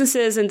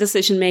businesses and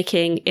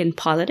decision-making in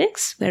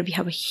politics, where we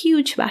have a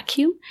huge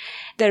vacuum.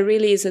 There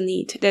really is a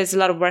need. There's a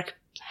lot of work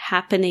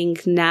happening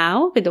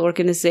now with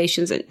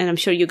organizations, and I'm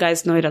sure you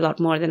guys know it a lot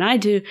more than I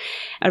do,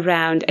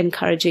 around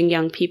encouraging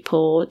young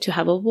people to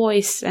have a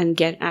voice and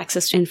get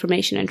access to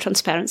information and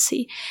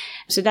transparency.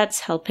 So that's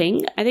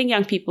helping. I think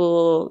young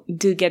people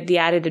do get the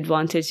added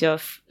advantage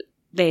of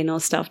they know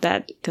stuff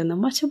that don't know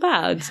much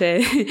about.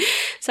 So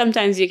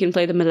sometimes you can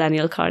play the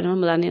millennial card. I'm a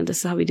millennial, this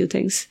is how we do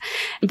things.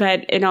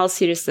 But in all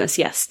seriousness,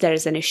 yes,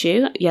 there's an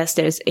issue. Yes,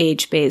 there's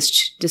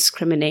age-based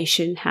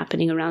discrimination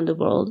happening around the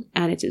world,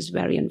 and it is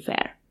very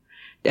unfair.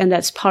 And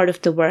that's part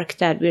of the work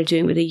that we're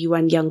doing with the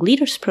UN Young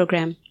Leaders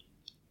Program,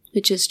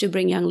 which is to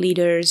bring young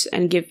leaders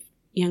and give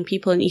young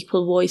people an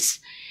equal voice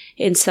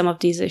in some of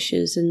these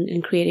issues and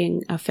in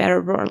creating a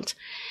fairer world.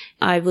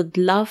 I would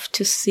love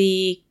to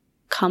see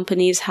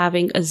companies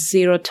having a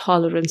zero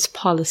tolerance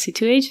policy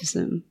to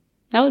ageism.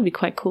 That would be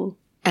quite cool.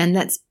 And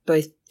that's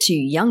both to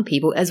young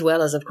people as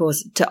well as, of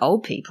course, to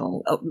old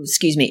people.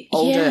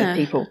 Older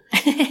people.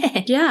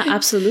 Yeah,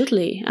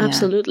 absolutely.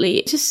 Absolutely.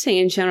 Yeah. Just saying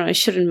in general, it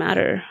shouldn't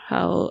matter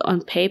how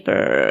on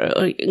paper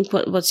or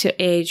what's your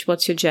age,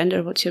 what's your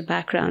gender, what's your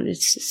background.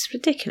 It's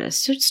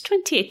ridiculous. It's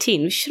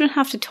 2018. We shouldn't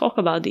have to talk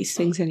about these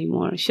things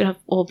anymore. It should have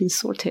all been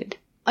sorted.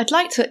 I'd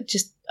like to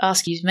just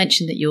ask you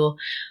mentioned that you're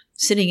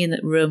sitting in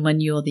that room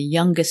when you're the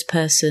youngest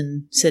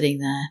person sitting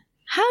there.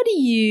 How do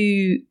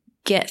you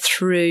get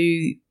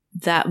through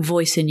that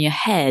voice in your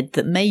head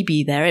that may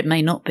be there, it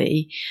may not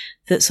be,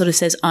 that sort of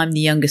says, I'm the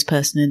youngest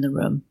person in the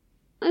room?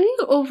 I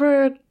think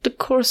over the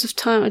course of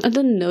time, I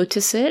don't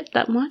notice it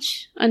that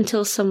much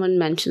until someone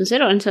mentions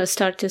it or until I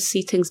start to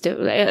see things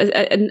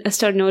differently. I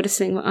start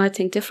noticing what I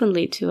think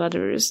differently to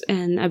others,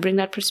 and I bring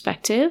that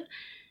perspective.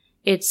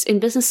 It's in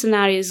business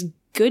scenarios,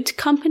 good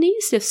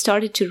companies, they've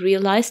started to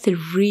realize they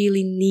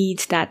really need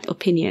that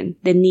opinion.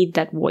 They need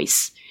that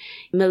voice.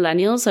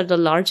 Millennials are the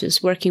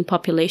largest working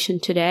population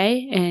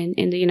today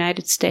in the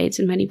United States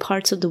and many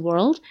parts of the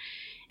world.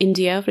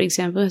 India, for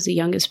example, has the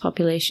youngest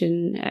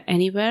population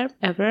anywhere,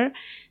 ever.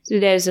 So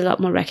there's a lot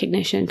more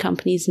recognition.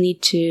 Companies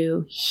need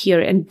to hear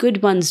it, and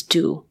good ones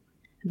do.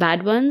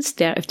 Bad ones,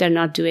 if they're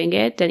not doing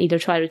it, then either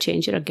try to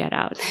change it or get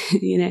out,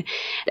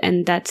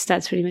 And that's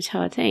pretty much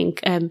how I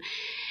think.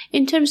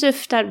 In terms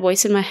of that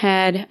voice in my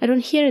head, I don't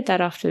hear it that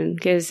often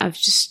because I've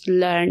just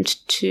learned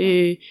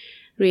to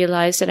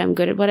realize that I'm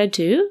good at what I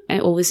do. I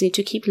always need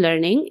to keep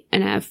learning,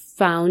 and I've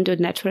found a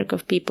network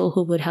of people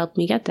who would help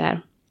me get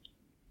there.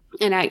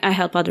 And I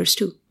help others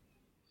too.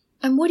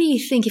 And what do you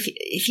think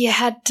if you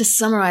had to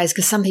summarize,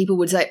 because some people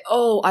would say,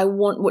 oh, I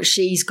want what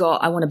she's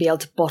got, I want to be able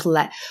to bottle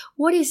that.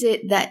 What is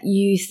it that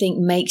you think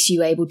makes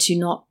you able to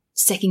not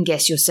second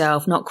guess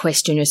yourself, not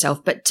question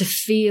yourself, but to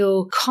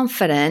feel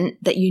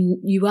confident that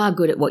you are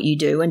good at what you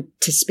do and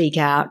to speak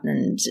out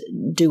and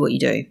do what you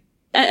do?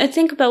 I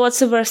think about what's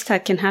the worst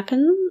that can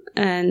happen.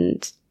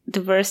 And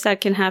the worst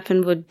that can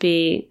happen would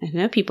be,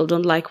 people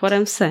don't like what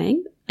I'm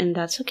saying, and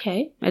that's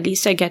okay. At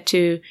least I get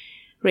to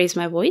raise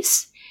my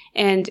voice.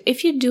 And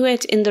if you do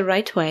it in the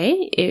right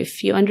way,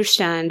 if you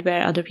understand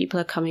where other people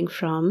are coming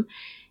from,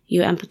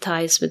 you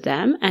empathize with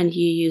them and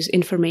you use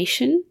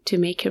information to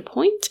make your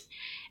point,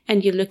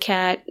 and you look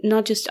at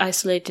not just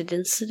isolated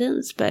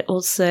incidents, but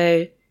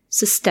also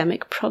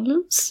systemic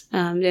problems,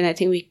 then I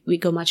think we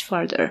go much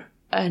farther.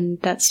 And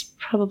that's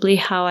probably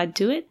how I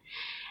do it.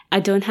 I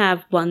don't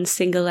have one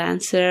single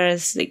answer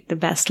as like the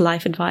best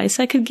life advice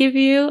I could give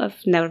you. I've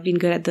never been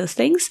good at those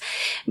things,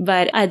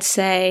 but I'd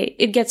say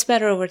it gets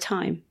better over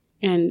time.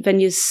 And when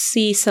you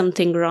see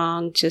something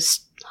wrong,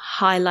 just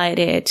highlight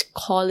it,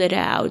 call it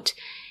out,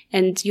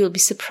 and you'll be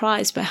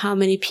surprised by how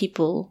many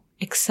people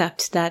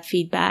accept that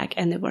feedback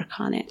and they work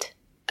on it.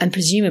 And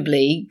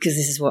presumably, because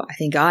this is what I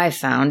think I've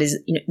found, is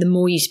the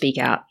more you speak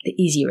out, the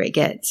easier it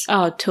gets.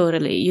 Oh,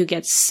 totally. You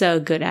get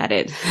so good at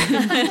it.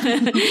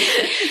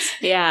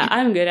 Yeah,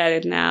 I'm good at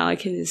it now. I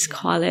can just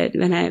call it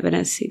when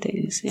I see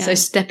things. Yeah. So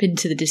step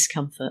into the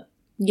discomfort.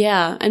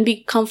 Yeah, and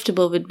be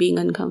comfortable with being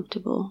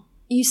uncomfortable.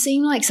 You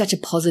seem like such a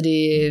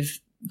positive,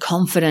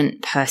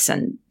 confident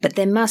person, but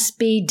there must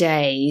be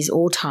days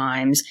or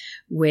times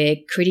where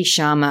Kriti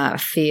Sharma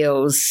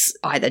feels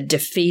either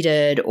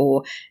defeated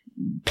or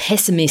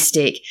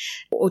pessimistic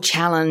or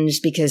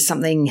challenged because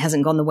something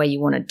hasn't gone the way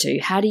you wanted to.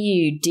 How do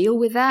you deal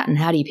with that, and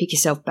how do you pick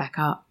yourself back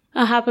up?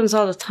 It happens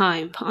all the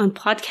time. On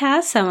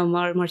podcasts, I'm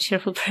a more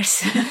cheerful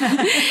person.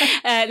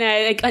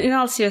 In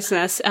all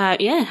seriousness,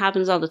 it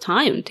happens all the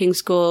time.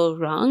 Things go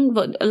wrong,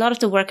 but a lot of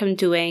the work I'm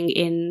doing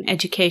in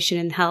education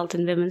and health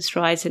and women's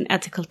rights and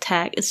ethical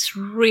tech is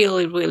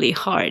really, really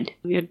hard.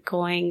 You're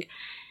going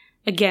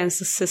against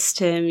the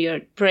system,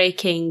 you're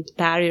breaking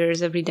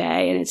barriers every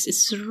day, and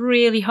it's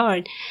really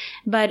hard.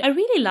 But I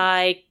really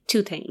like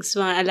two things.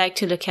 One, I like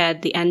to look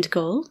at the end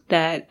goal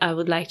that I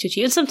would like to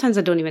achieve. And sometimes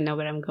I don't even know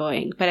where I'm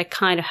going, but I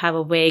kind of have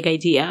a vague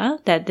idea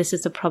that this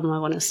is the problem I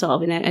want to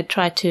solve, and I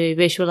try to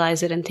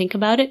visualize it and think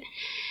about it.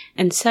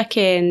 And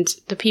second,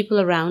 the people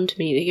around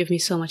me, they give me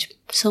so much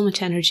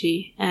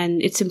energy,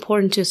 and it's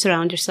important to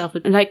surround yourself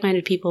with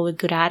like-minded people with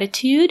good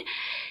attitude.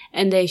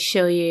 And they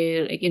show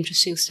you like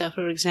interesting stuff.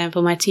 For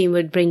example, my team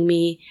would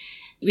we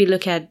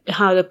look at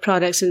how the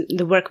products and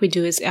the work we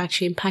do is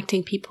actually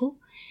impacting people.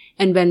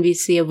 And when we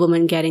see a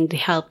woman getting the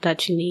help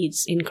that she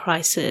needs in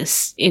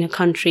crisis in a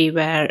country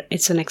where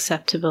it's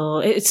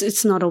unacceptable,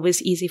 it's not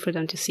always easy for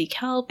them to seek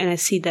help. And I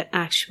see that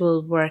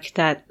actual work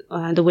that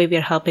the way we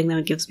are helping them,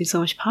 it gives me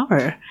so much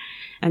power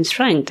and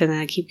strength, and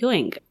I keep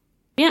going.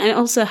 Yeah, and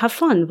also have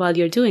fun while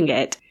you're doing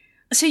it.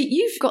 So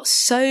you've got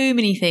so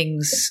many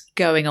things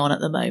going on at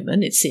the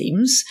moment, it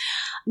seems.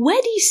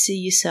 Where do you see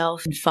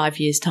yourself in 5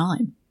 years'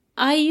 time?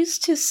 I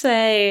used to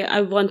say I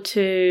want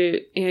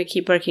to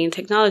keep working in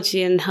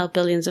technology and help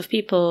billions of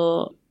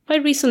people.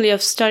 Quite recently,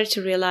 I've started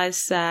to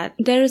realize that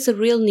there is a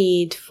real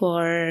need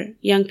for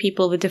young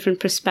people with different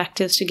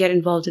perspectives to get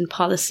involved in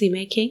policy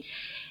making.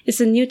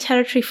 It's a new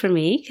territory for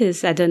me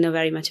because I don't know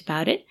very much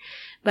about it.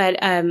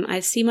 But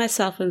I see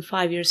myself in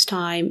 5 years'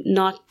 time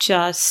not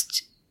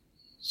just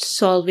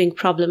solving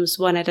problems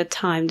one at a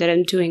time that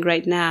I'm doing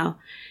right now,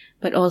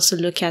 but also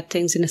look at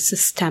things in a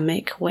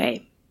systemic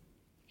way.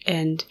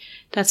 And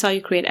that's how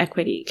you create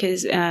equity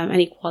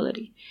and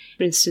equality.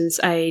 For instance,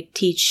 I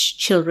teach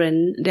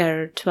children,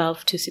 they're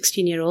 12 to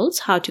 16-year-olds,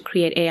 how to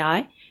create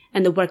AI.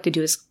 And the work they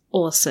do is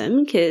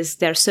awesome because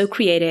they're so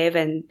creative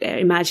and their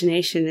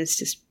imagination is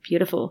just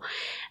beautiful.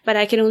 But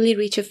I can only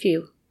reach a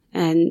few.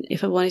 And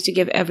if I wanted to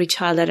give every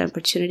child that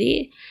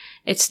opportunity,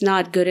 it's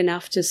not good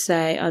enough to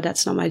say, oh,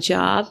 that's not my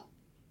job.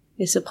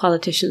 It's a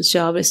politician's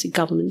job. It's the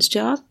government's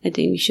job. I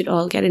think we should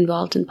all get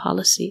involved in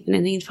policy. And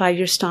I think in 5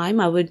 years'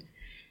 time, I would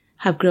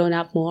have grown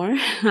up more.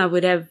 I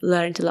would have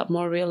learned a lot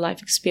more real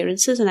life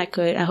experiences, and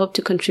I hope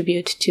to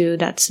contribute to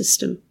that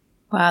system.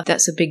 Wow,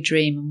 that's a big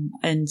dream.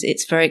 And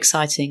it's very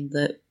exciting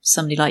that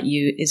somebody like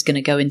you is going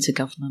to go into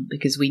government,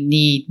 because we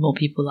need more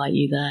people like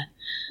you there.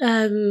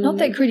 Not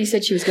that Kriti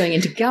said she was going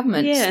into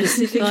government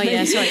specifically. Oh,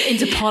 yeah, sorry.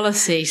 Into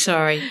policy,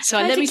 sorry.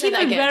 Sorry, let me say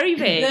that again. Very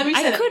big.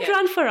 I could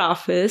run for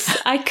office.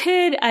 I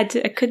couldn't.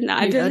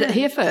 You heard it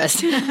here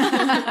first. I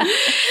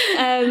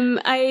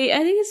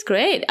think it's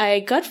great.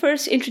 I got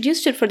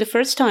introduced to it for the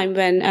first time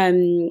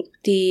when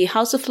the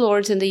House of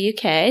Lords in the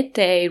UK,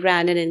 they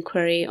ran an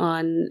inquiry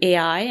on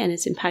AI and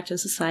its impact on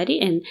society,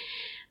 and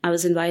I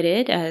was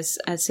invited as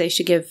they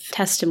should give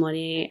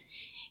testimony.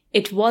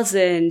 It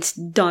wasn't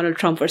Donald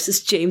Trump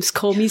versus James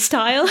Comey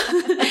style.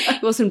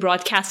 It wasn't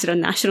broadcasted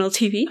on national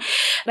TV.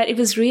 But it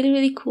was really,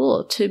 really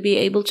cool to be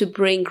able to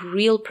bring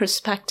real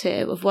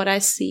perspective of what I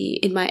see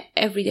in my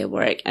everyday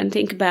work and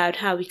think about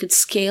how we could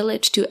scale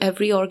it to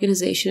every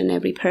organization and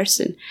every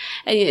person.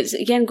 And it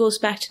again goes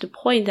back to the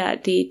point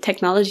that the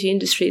technology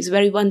industry is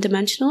very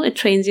one-dimensional. It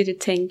trains you to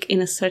think in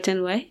a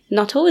certain way.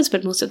 Not always,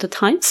 but most of the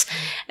times.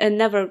 And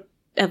never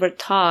ever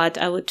thought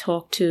I would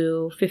talk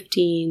to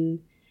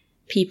 15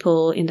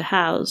 people in the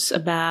house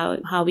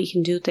about how we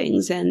can do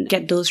things and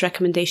get those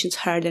recommendations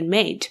heard and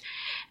made.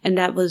 And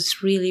that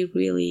was really,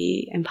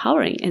 really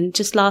empowering. And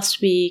just last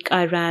week,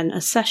 I ran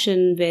a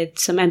session with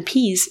some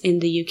MPs in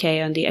the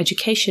UK on the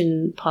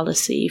education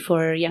policy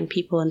for young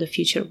people and the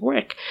future of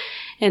work.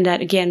 And that,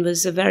 again,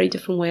 was a very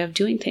different way of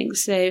doing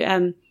things.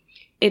 So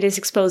it is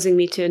exposing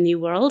me to a new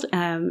world,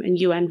 and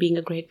UN being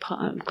a great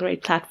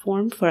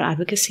platform for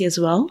advocacy as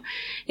well.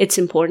 It's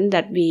important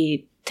that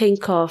we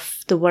think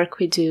of the work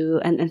we do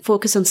and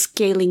focus on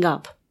scaling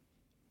up.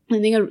 I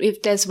think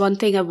if there's one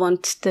thing I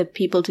want the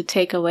people to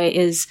take away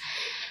is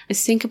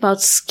think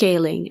about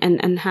scaling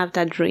and have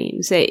that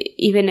dream. So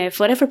even if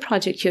whatever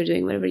project you're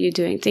doing, whatever you're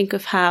doing, think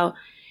of how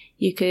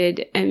you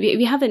could, and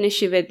we have an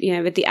issue with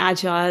the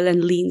agile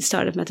and lean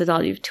startup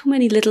methodology. We have too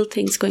many little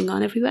things going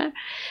on everywhere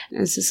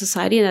as a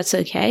society, and that's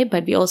okay.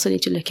 But we also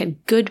need to look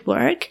at good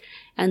work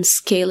and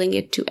scaling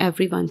it to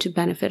everyone to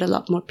benefit a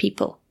lot more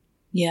people.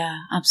 Yeah,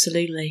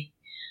 absolutely.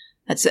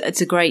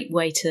 It's a great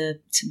way to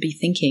be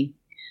thinking.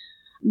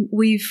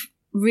 We've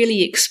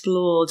really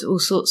explored all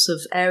sorts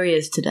of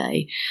areas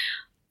today.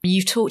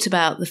 You've talked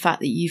about the fact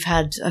that you've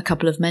had a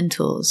couple of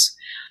mentors,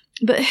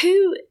 but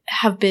who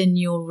have been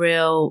your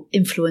real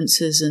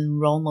influencers and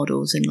role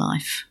models in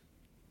life?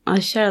 I'll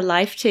share a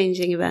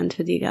life-changing event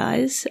with you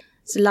guys.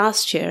 So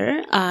last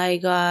year, I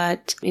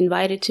got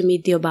invited to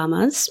meet the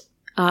Obamas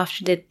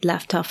after they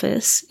left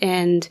office,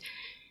 and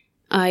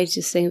I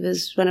just think it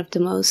was one of the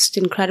most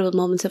incredible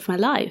moments of my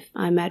life.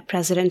 I met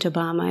President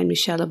Obama and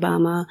Michelle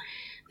Obama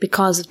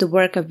because of the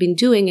work I've been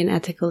doing in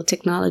ethical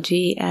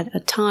technology at a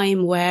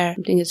time where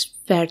I think it's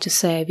fair to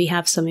say we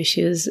have some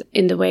issues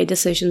in the way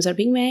decisions are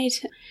being made.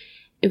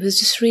 It was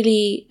just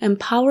really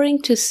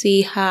empowering to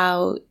see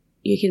how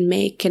you can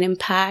make an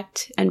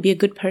impact and be a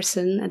good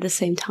person at the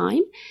same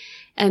time.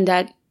 And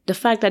that the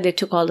fact that they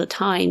took all the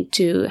time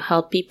to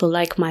help people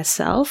like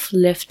myself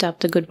lift up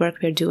the good work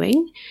we're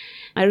doing,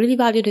 I really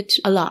valued it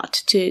a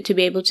lot to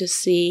be able to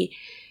see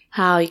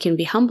how you can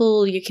be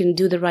humble, you can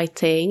do the right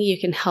thing, you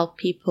can help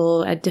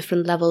people at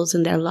different levels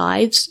in their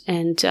lives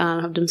and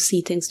have them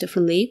see things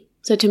differently.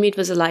 So to me, it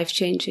was a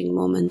life-changing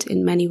moment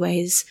in many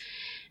ways.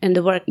 And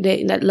the work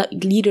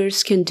that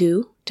leaders can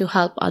do to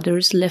help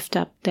others lift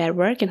up their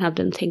work and have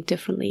them think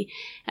differently.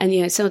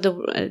 And, some of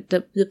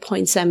the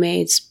points I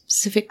made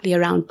specifically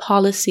around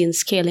policy and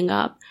scaling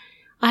up,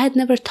 I had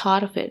never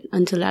thought of it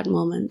until that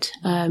moment,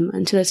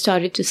 until I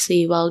started to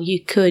see, well, you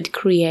could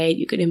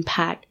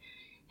impact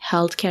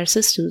healthcare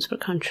systems for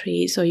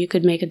countries, or you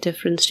could make a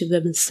difference to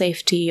women's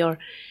safety or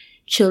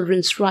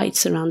children's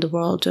rights around the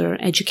world, or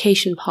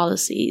education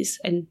policies.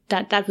 And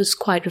that was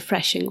quite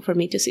refreshing for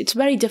me to see. It's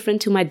very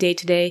different to my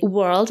day-to-day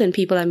world and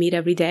people I meet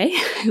every day,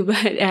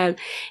 but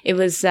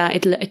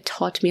it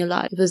taught me a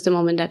lot. It was the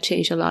moment that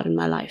changed a lot in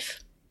my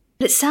life.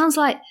 It sounds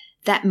like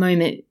that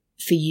moment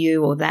for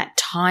you, or that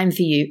time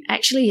for you,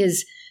 actually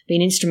has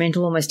been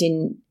instrumental almost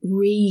in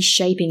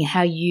reshaping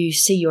how you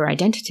see your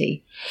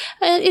identity.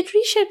 It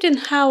reshaped in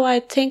how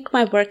I think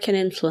my work can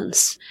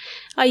influence.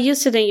 I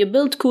used to think you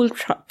build cool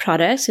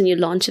products and you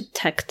launch a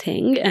tech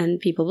thing and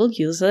people will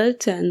use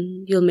it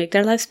and you'll make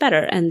their lives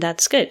better. And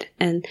that's good.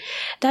 And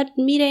that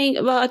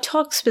meeting, well, I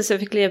talked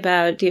specifically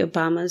about the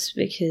Obamas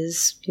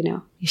because,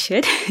 you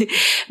should.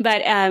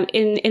 But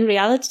in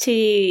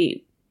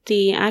reality,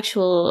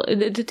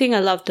 the thing I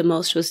loved the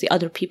most was the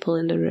other people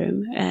in the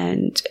room,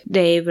 and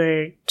they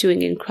were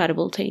doing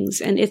incredible things.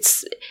 And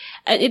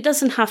it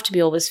doesn't have to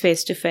be always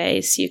face to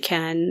face. You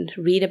can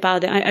read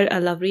about it. I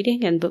love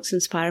reading, and books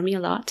inspire me a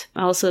lot.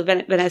 Also,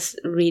 when I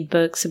read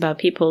books about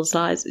people's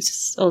lives, I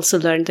just also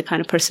learn the kind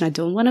of person I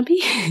don't want to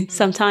be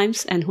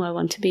sometimes and who I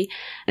want to be.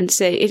 And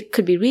so it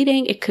could be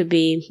reading, it could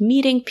be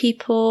meeting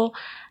people,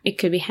 it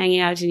could be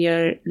hanging out in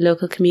your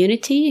local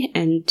community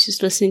and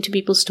just listening to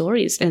people's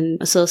stories and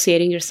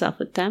associating yourself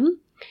with them.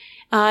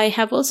 I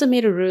have also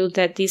made a rule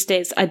that these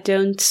days I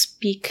don't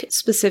speak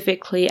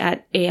specifically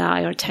at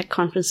AI or tech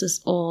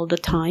conferences all the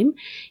time,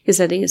 because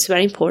I think it's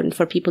very important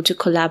for people to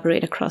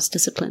collaborate across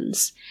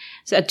disciplines.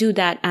 So I do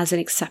that as an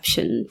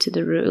exception to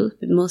the rule.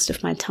 But most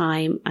of my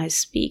time I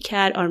speak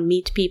at or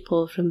meet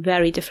people from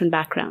very different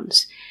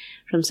backgrounds,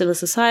 from civil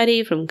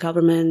society, from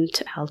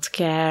government,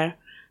 healthcare,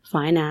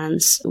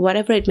 finance,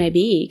 whatever it may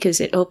be, because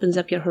it opens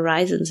up your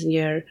horizons and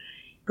your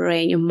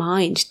brain, your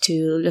mind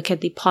to look at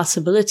the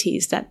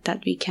possibilities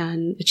that we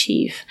can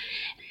achieve.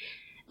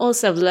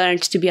 Also, I've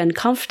learned to be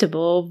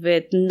uncomfortable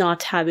with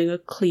not having a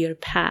clear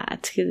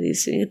path.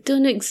 I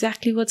don't know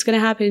exactly what's going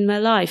to happen in my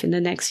life in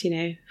the next,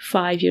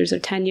 5 years or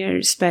 10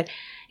 years, but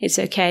it's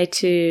okay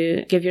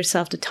to give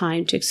yourself the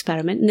time to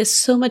experiment. And there's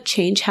so much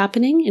change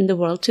happening in the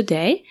world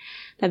today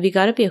that we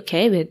got to be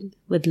okay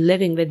with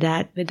living with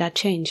that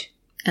change.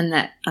 And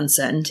that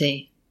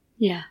uncertainty.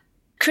 Yeah.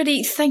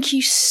 Kriti, thank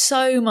you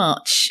so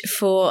much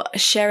for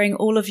sharing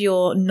all of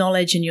your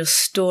knowledge and your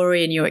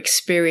story and your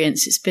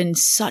experience. It's been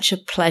such a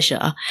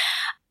pleasure.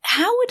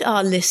 How would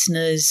our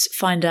listeners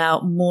find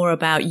out more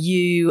about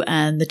you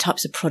and the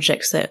types of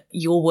projects that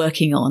you're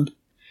working on?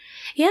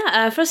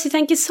 Yeah, firstly,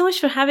 thank you so much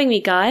for having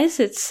me, guys.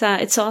 It's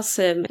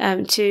awesome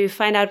to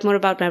find out more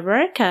about my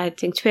work. I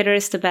think Twitter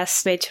is the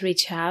best way to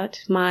reach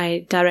out.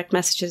 My direct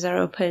messages are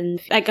open.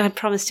 I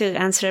promise to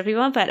answer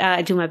everyone, but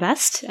I do my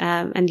best,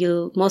 and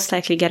you'll most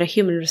likely get a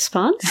human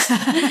response.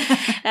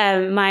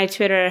 My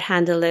Twitter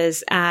handle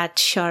is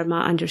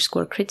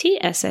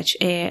 @Sharma_Kriti,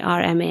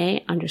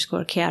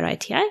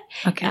 SHARMA_KRITI.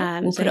 Okay,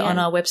 we'll put it on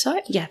our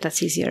website. Yeah,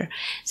 that's easier.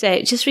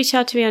 So just reach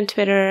out to me on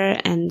Twitter,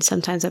 and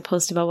sometimes I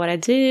post about what I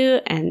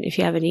do, and if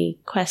you have any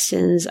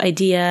questions,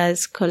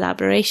 ideas,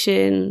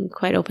 collaboration,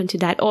 quite open to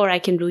that, or I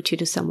can route you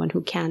to someone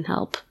who can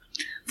help.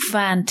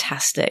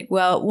 Fantastic.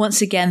 Well,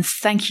 once again,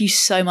 thank you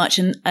so much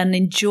and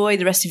enjoy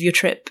the rest of your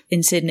trip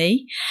in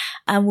Sydney,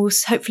 and we'll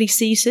hopefully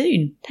see you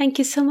soon. Thank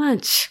you so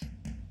much.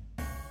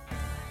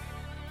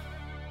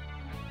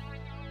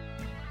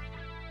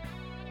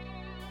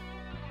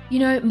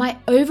 My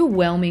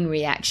overwhelming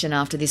reaction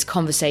after this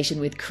conversation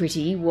with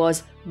Kriti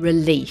was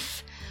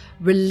relief.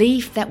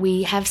 Relief that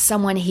we have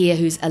someone here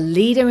who's a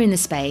leader in the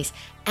space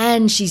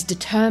and she's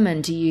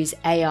determined to use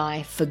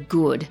AI for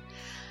good.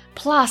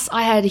 Plus,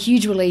 I had a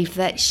huge relief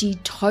that she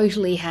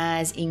totally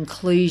has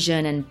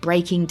inclusion and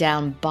breaking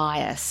down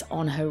bias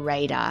on her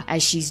radar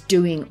as she's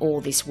doing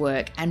all this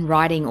work and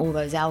writing all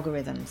those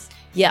algorithms.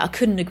 Yeah, I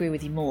couldn't agree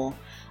with you more.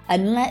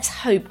 And let's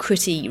hope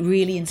Kriti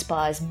really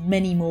inspires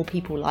many more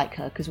people like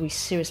her, because we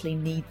seriously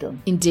need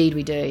them. Indeed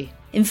we do.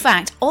 In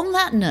fact, on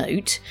that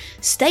note,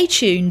 stay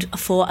tuned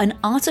for an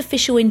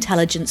artificial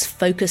intelligence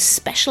focused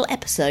special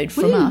episode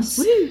from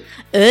us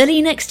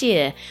early next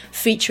year,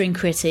 featuring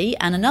Kriti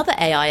and another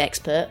AI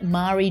expert,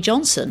 Mari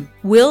Johnson.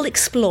 We'll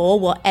explore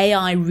what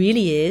AI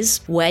really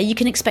is, where you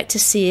can expect to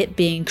see it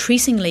being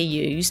increasingly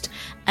used,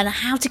 and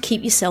how to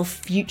keep yourself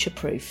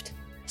future-proofed.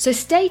 So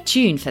stay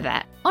tuned for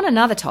that. On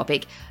another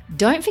topic,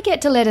 don't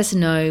forget to let us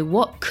know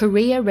what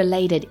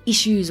career-related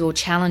issues or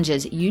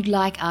challenges you'd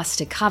like us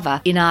to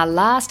cover in our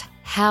last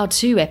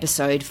how-to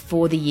episode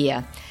for the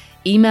year.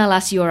 Email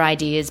us your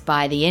ideas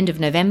by the end of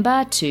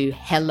November to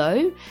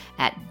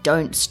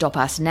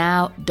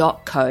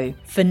hello@don'tstopusnow.co.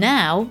 For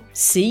now,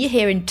 see you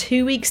here in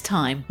 2 weeks'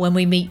 time when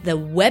we meet the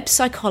web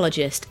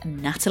psychologist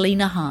Natalie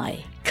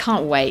Nahai.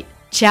 Can't wait.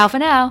 Ciao for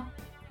now.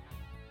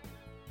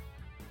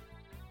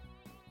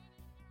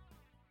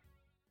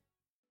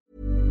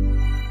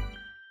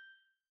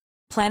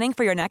 Planning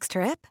for your next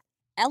trip?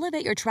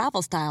 Elevate your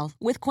travel style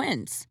with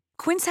Quince.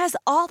 Quince has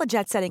all the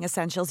jet-setting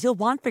essentials you'll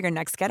want for your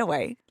next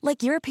getaway,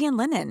 like European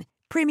linen,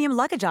 premium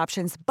luggage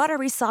options,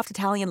 buttery soft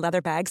Italian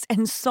leather bags,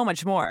 and so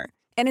much more.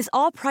 And is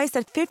all priced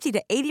at 50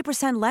 to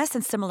 80% less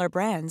than similar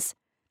brands.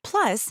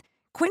 Plus,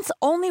 Quince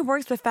only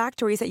works with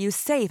factories that use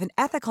safe and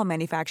ethical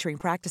manufacturing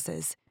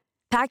practices.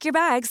 Pack your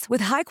bags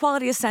with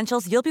high-quality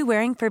essentials you'll be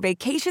wearing for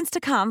vacations to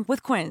come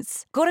with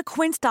Quince. Go to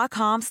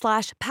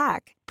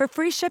quince.com/pack for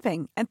free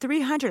shipping and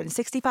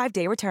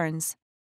 365-day returns.